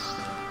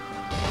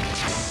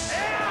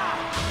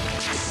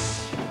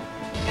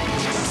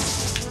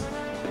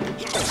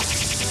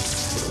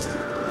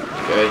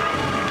 Okay.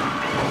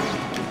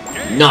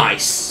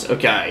 Nice.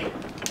 Okay.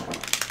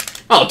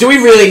 Oh, do we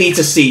really need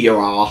to see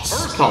your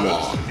ass? Come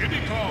on.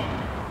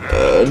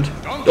 And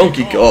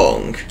Donkey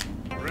Kong.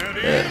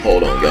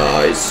 Hold on,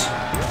 guys.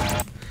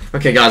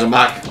 Okay, guys, I'm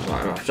back.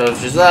 Right, so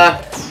it's just there.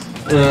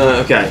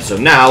 Okay, so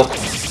now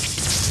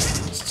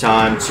it's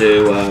time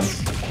to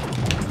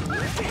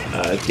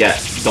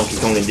get Donkey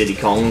Kong and Diddy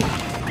Kong.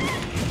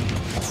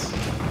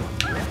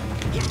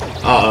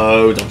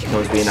 Uh-oh, Donkey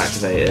Kong's being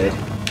activated.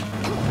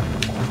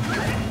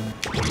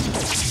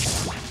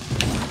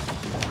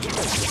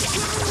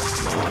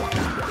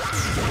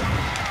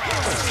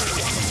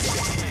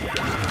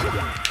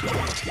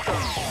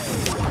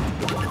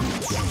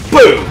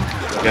 Boom!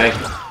 Okay.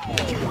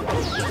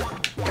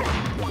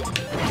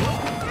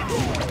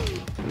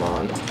 Come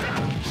on.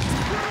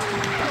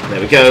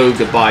 There we go.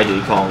 Goodbye,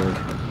 Diddy Kong.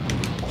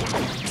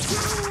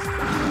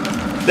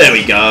 There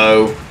we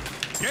go.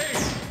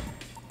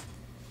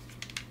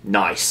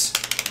 Nice.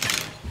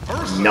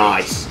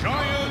 Nice.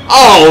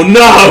 Oh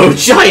no!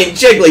 Giant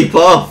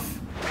Jigglypuff!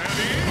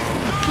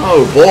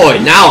 Oh boy,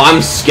 now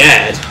I'm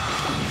scared.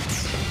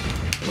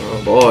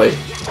 Oh boy.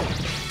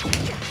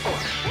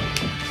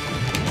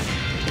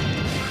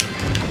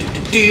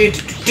 Giant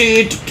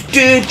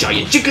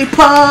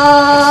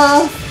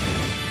Jigglypuff!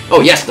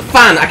 Oh yes, the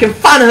fan! I can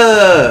fan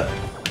her!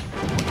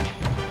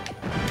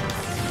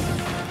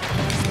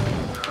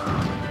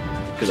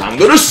 Because I'm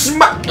gonna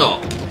smack...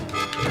 Oh.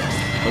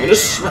 I'm gonna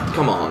smack...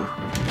 Come on.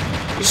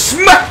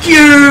 Smack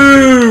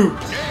you!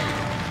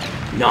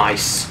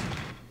 Nice.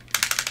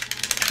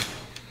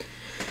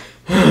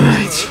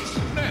 Alright.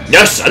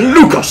 Yes, and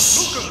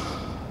Lucas!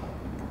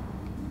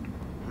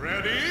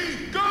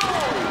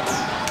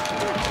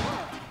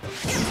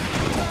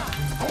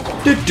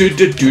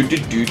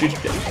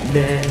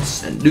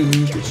 Ness and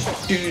Lucas.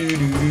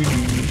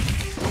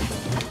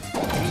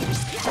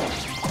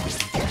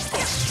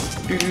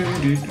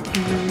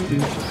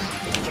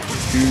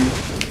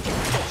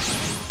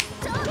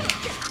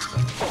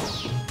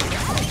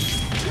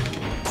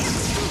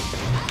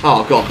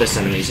 Oh god, this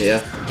enemy's here.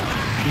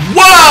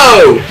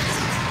 Whoa!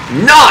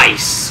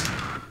 Nice!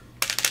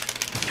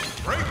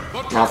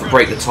 Now I have to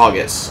break the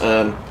targets.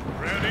 I'm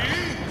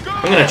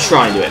gonna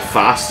try and do it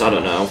fast, I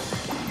don't know.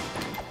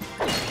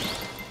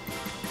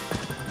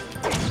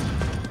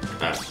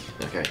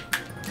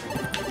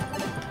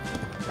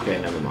 Okay,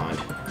 never mind.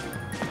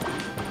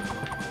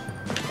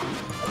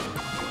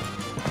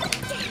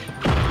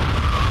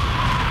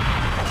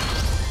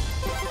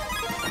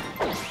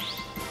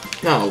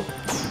 No.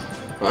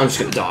 I'm just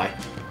gonna die.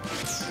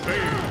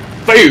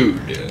 Food!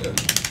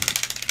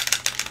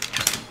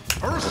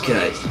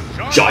 Okay.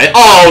 Giant.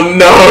 Oh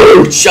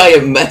no!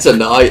 Giant Meta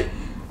Knight!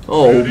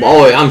 Oh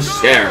boy, I'm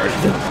scared.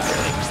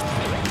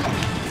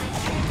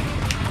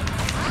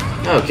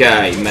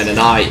 Okay, Meta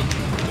Knight.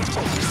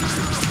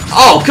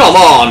 Oh, come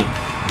on!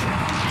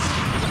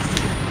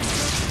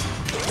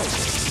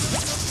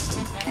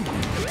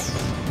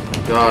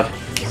 God.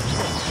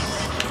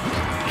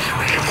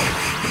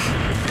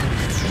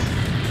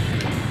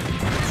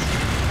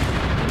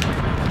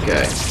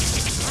 Okay.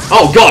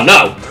 Oh god,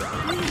 no!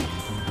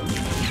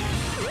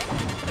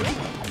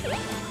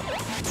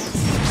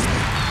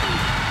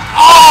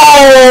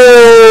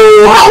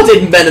 Oh! How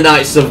did Meta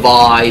Knight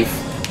survive?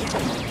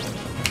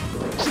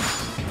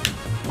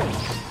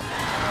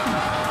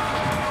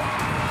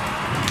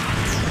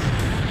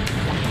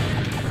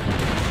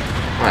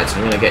 Right, so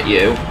I'm gonna get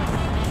you.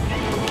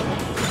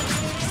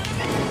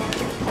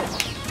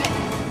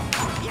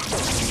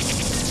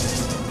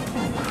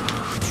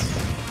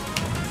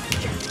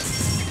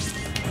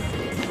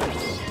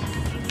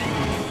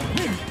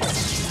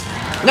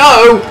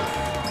 No!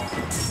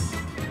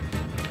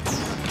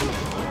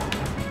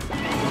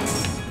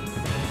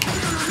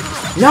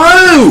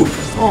 No!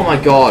 Oh my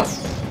god.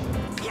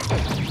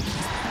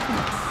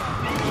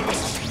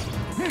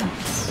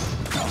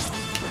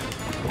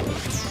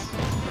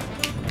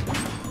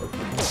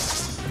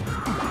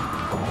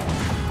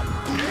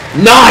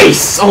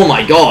 Nice! Oh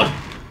my god.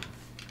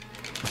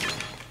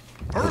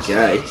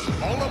 Okay.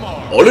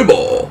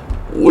 Volleyball.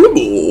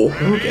 Volleyball.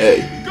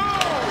 Okay.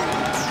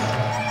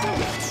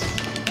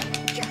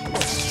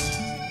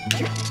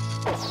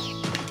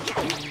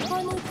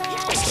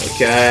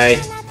 Okay.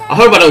 I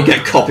hope I don't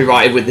get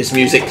copyrighted with this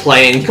music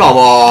playing. Come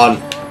on.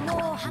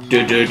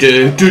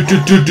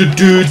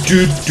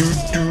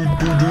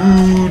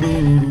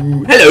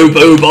 Hello,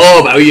 Bo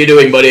Bob. How are you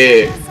doing,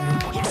 buddy?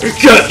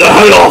 Get the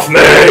hell off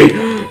me!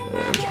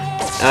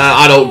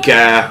 I don't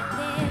care.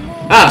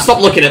 Ah,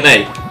 stop looking at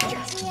me.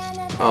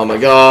 Oh my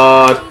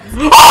god.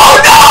 Oh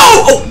no!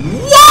 Oh,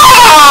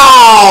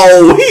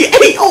 wow! He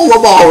ate all the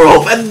more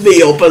up and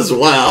me up as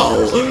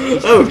well.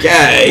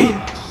 Okay.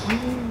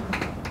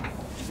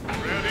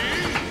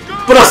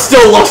 But I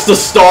still lost the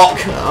stock!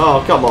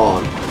 Oh, come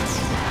on.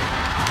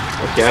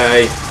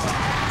 Okay.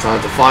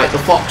 Time to fight the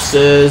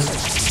foxes.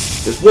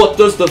 Because what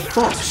does the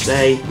fox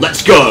say?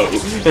 Let's go!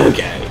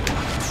 Okay.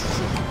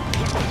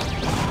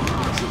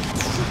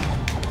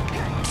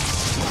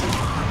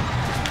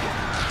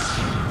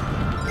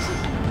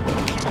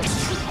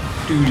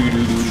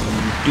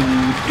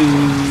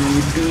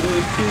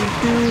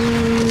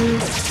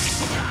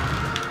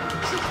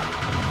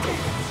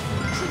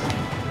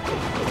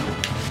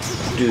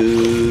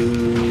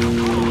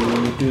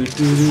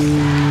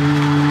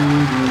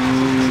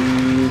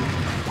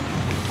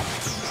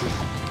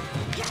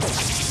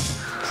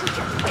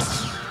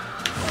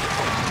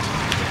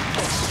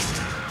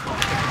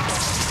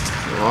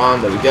 Come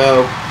on, there we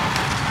go.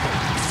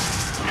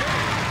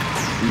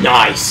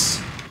 Nice.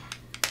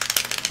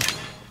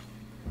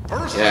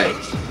 Okay.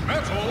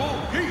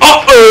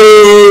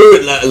 Uh-oh!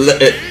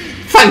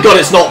 Thank God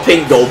it's not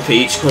Pink Gold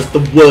Peach, because the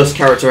worst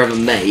character ever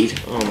made.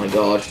 Oh my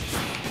god.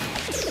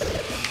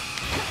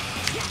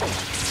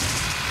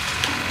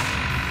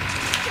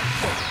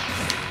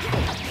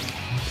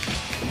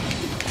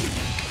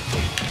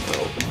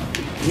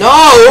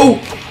 No!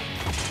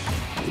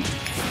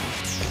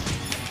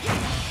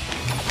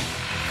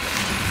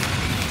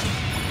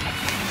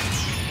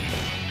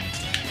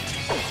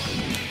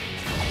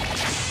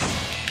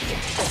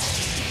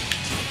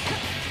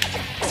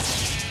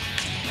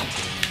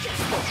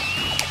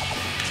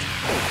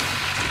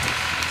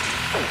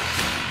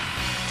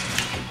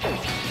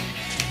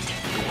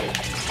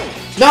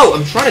 No,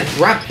 I'm trying to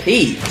grab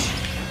Peach.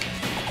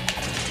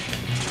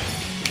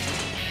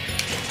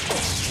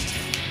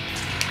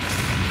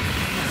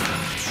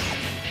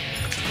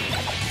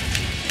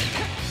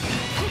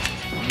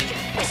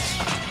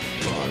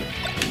 Come on.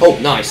 Oh,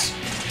 nice.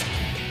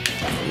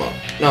 Come on.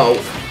 No.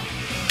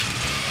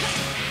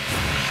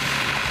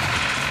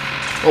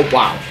 Oh,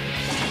 wow.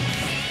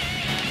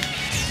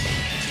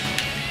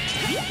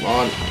 Come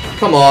on.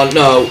 Come on,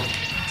 no.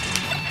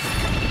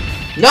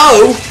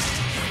 No!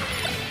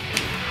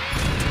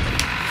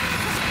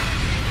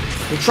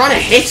 I'm trying to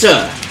hit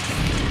her!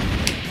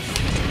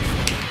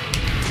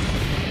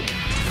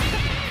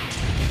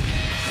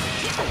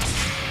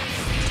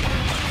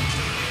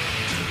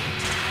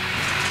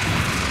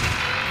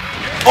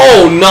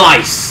 Oh,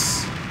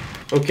 nice!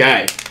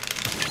 Okay.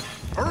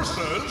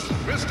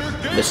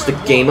 Mr.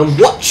 Game &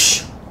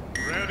 Watch!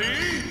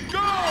 Ready, go!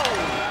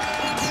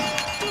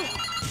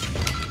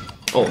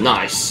 Oh,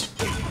 nice.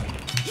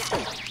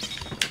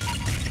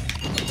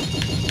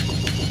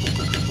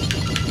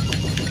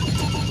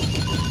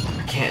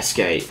 Can't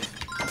escape.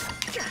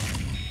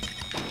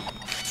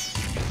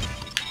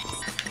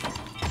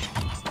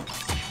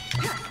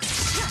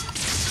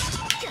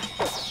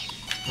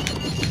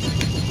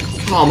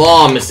 Come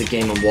on, Mr.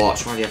 Game &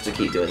 Watch. Why do you have to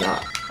keep doing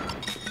that?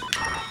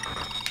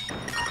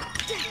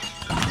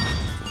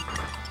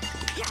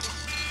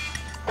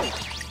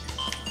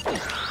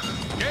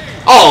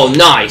 Oh,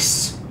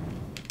 nice!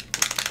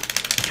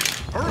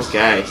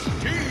 Okay.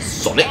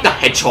 Sonic the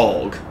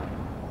Hedgehog.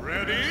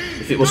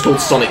 If it was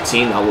called Sonic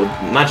Team, I would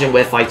imagine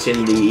we're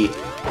fighting the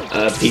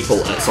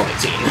people at Sonic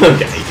Team.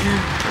 Okay.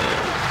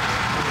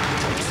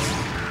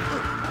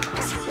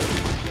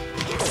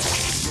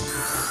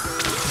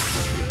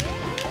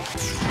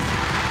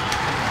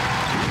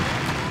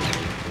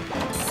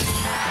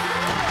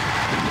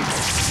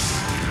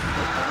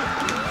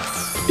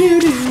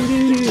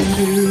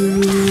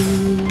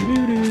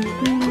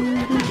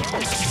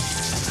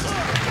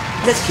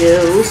 Let's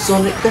kill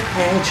Sonic the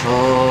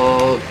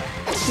Hedgehog.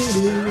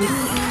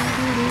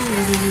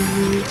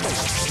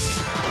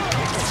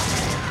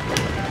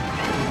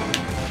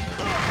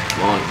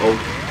 Come on, oh.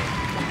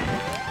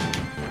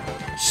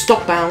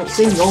 Stop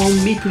bouncing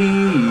on me,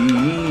 please.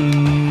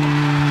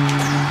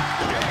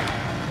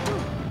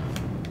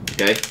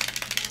 Okay.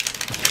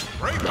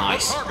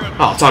 Nice.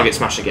 Oh, target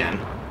smash again.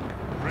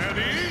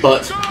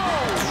 But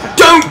I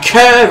don't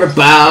care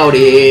about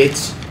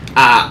it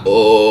at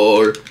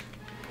all.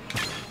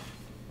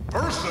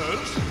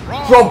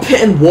 Rob,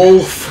 Pit and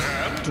Wolf.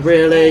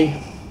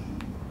 Really?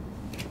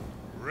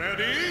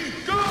 Ready,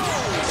 go!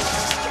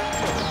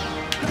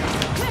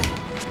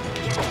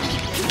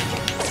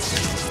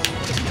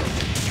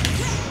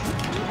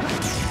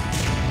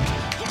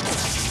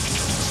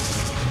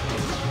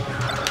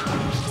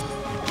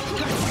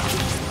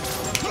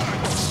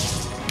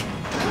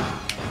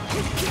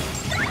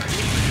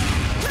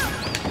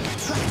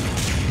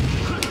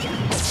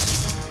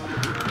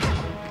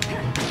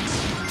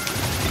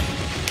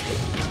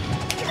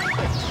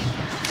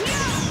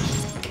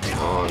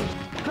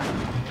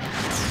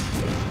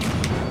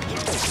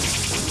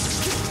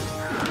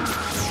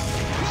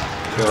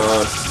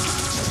 God.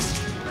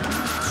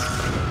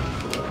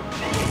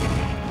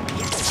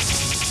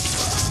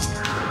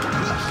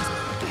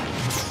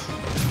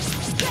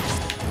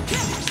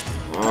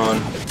 Come on.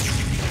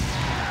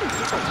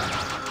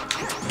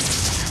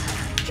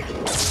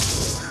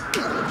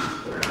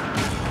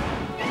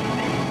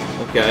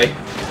 Okay.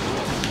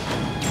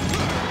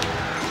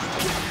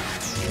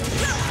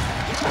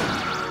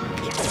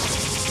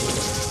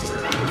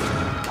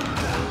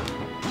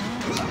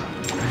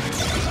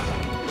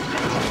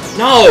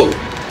 No!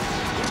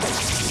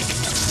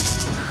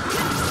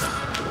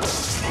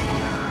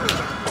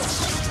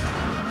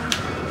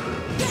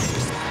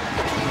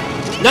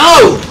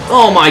 No!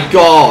 Oh my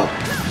god!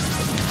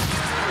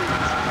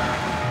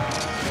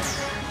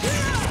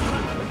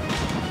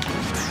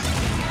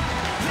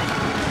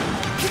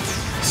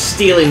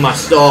 Stealing my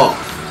stuff.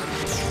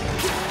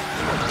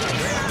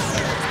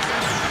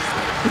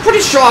 I'm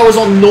pretty sure I was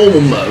on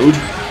normal mode.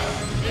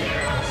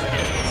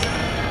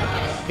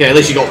 Okay, at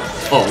least you got...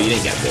 Oh, you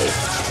didn't get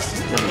Wolf.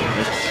 Never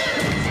mind.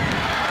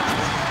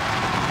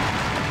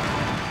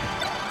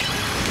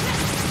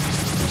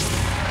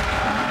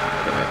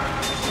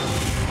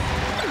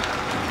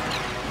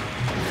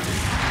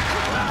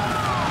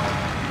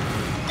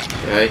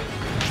 Okay.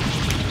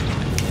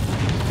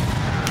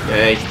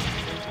 Okay.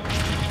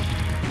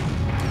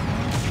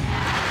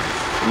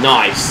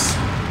 Nice.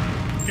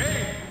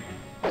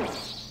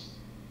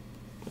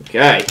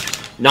 Okay.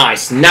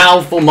 Nice.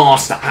 Now for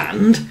Master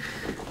Hand.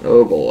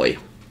 Oh boy.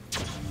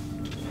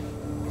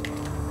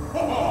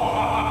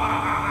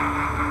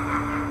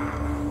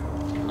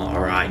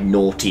 Alright,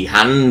 naughty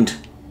hand.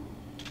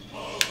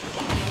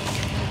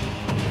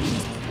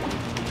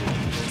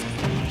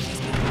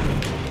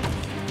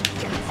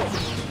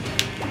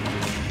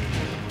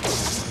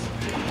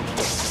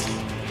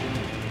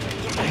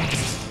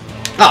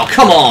 Oh,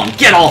 come on!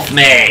 Get off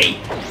me!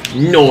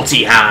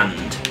 Naughty hand!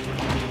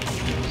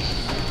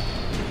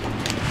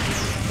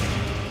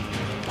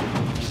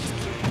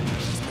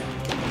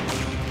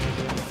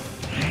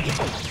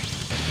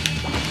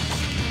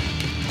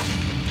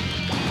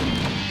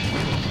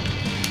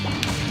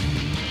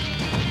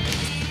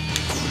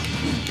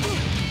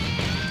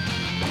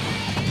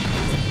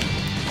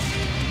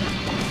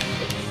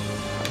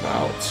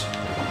 About.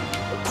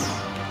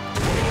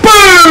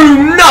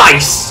 Boom!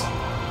 Nice!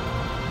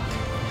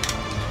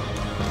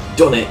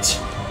 Done it.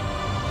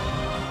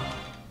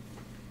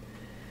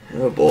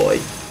 Oh boy.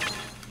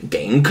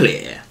 Game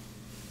clear.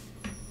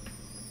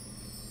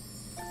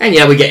 And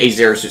yeah, we get a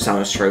Zero Suit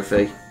Samus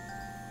trophy.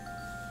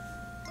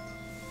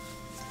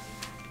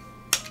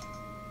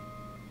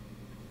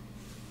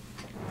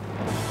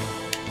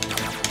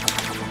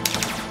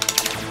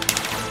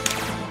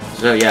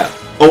 So yeah.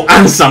 Oh,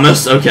 and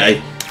Samus,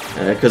 okay.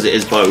 Because it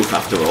is both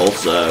after all,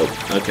 so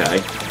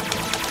okay.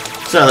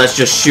 So let's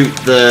just shoot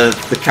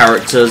the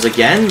characters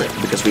again,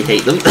 because we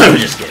hate them. I'm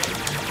just kidding.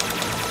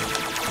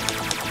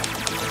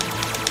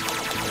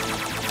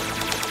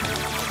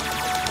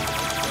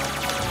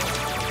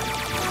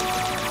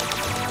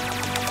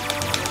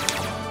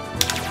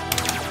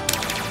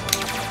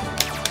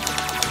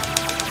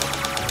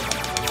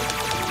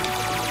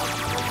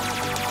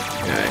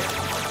 Okay.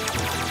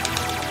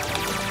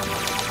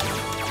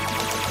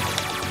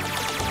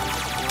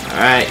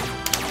 Alright.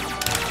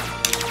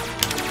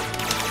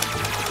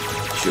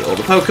 Shoot all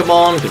the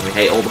Pokemon, because we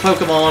hate all the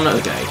Pokemon.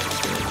 Okay.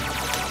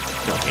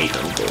 Don't hate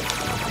them, but...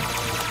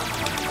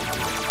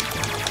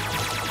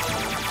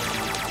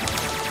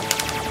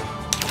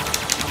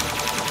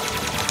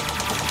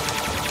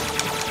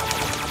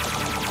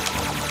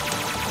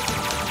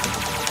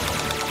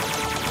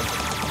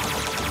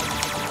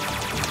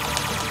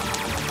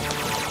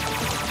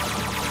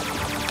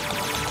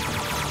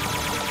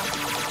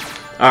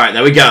 Alright,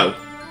 there we go.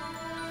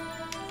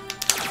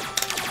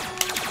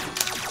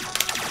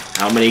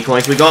 How many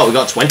coins we got? We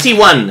got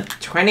 21.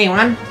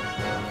 21?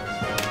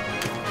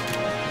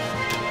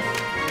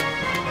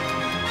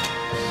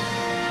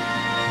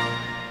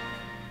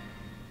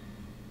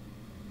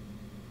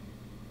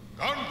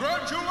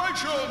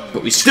 Congratulations!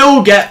 But we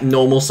still get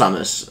normal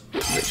Samus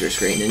victory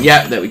screen. And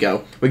yeah, there we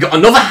go. We got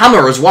another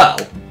hammer as well.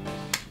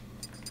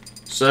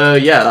 So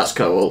yeah, that's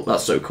cool.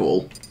 That's so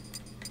cool.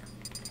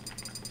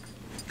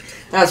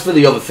 As for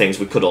the other things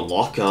we could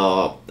unlock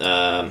are,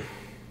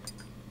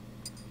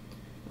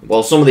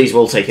 well, some of these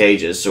will take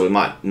ages, so we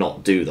might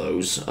not do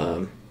those.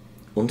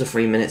 Under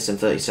 3 minutes and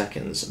 30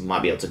 seconds,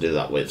 might be able to do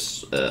that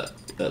with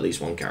at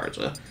least one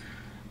character.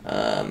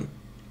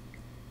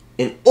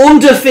 In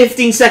under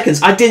 15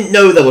 seconds, I didn't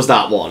know there was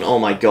that one. Oh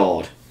my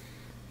god.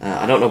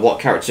 I don't know what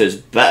character is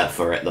better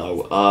for it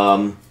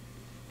though.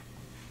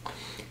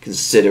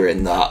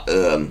 Considering that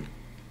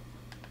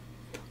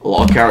a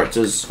lot of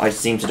characters, I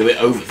seem to do it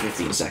over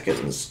 15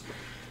 seconds.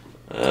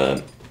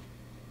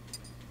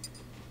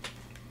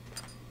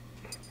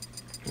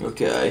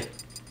 Okay.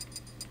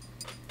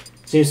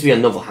 Seems to be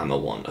another hammer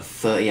one.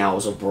 30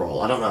 hours of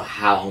Brawl. I don't know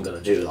how I'm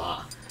going to do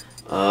that.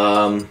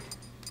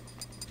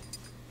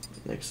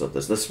 Next up,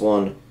 there's this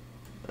one.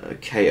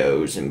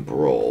 KOs in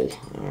Brawl.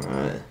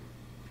 Alright.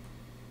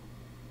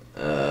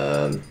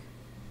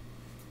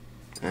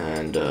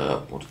 And,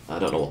 I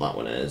don't know what that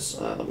one is.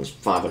 That one's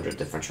 500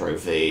 different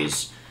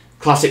trophies.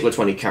 Classic with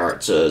 20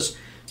 characters.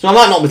 So I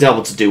might not be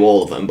able to do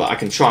all of them, but I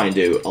can try and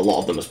do a lot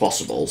of them as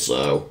possible,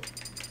 so...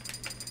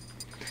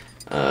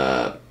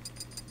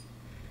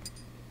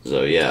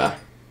 So yeah.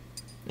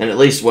 And at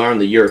least we're in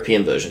the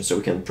European version, so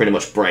we can pretty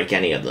much break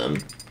any of them.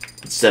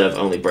 Instead of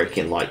only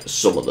breaking, like,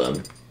 some of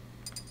them.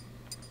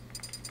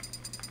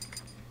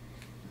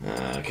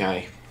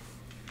 Okay.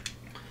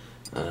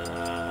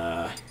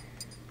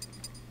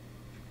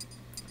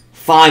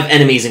 5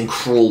 enemies in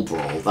Cruel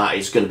Brawl. That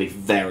is going to be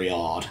very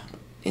hard.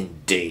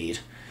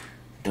 Indeed.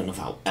 Don't know if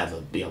I'll ever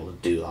be able to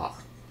do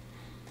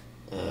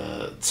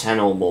that. 10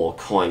 or more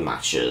coin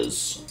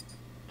matches.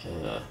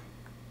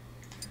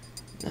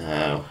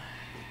 No.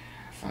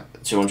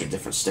 200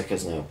 different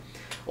stickers, no.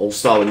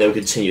 All-Star with no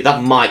continue.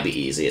 That might be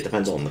easy. It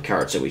depends on the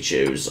character we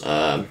choose.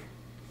 10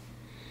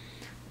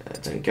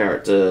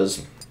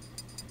 characters.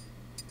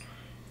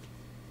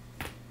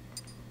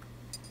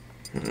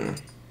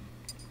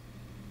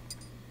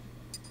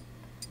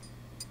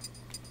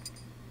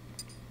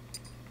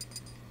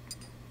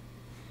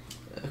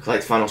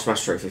 Collect final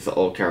Smash Trophy for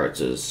all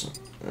characters.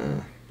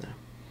 No.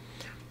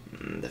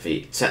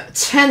 Defeat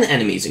 10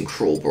 enemies in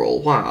Cruel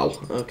Brawl. Wow,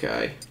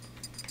 okay.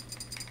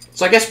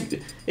 So I guess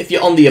if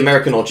you're on the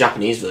American or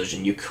Japanese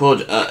version, you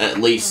could at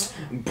least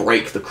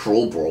break the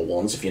Cruel Brawl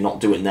ones if you're not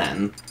doing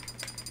them.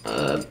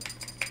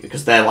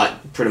 Because they're,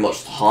 like, pretty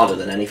much harder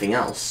than anything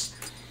else.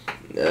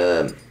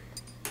 Some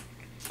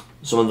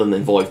of them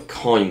involve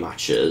coin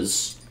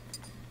matches.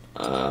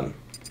 So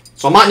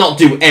I might not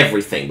do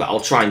everything, but I'll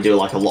try and do,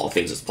 like, a lot of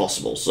things as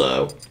possible,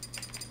 so...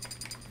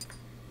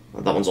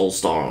 That one's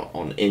All-Star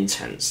on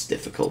Intense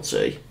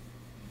difficulty.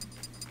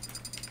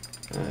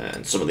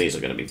 And some of these are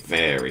going to be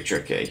very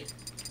tricky.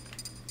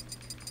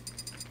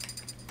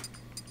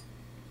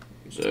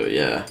 So,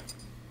 yeah.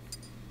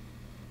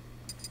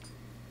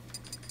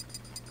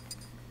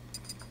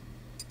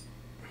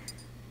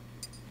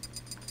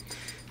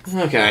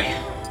 Okay.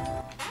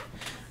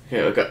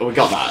 Okay, we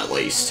got that at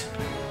least.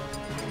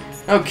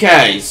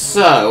 Okay,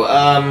 so,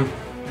 I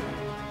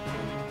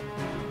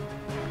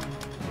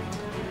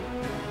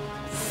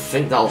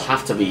think that'll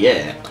have to be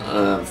it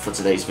for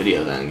today's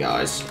video then,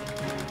 guys.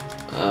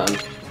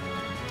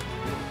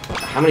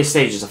 How many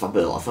stages have I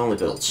built? I've only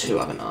built 2,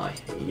 haven't I?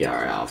 Yeah,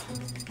 I have.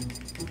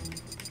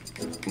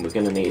 And we're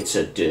going to need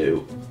to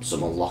do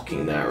some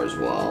unlocking there as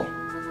well.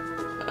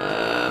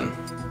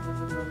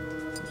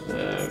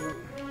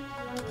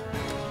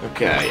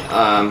 Okay,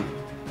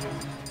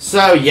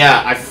 so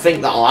yeah, I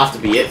think that'll have to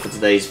be it for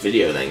today's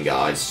video then,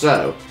 guys.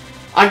 So,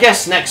 I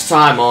guess next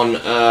time on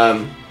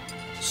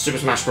Super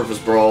Smash Bros.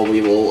 Brawl,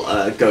 we will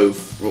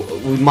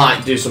we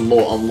might do some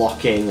more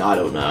unlocking, I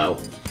don't know.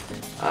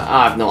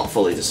 I've not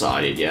fully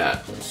decided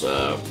yet,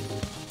 so...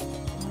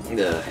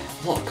 a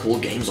lot of cool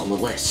games on the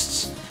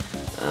lists.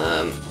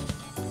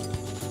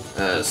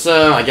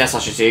 So, I guess I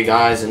should see you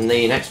guys in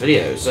the next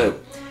video. So,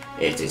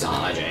 it is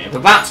I,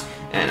 Bat,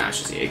 and I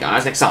shall see you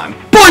guys next time.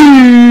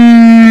 Bye!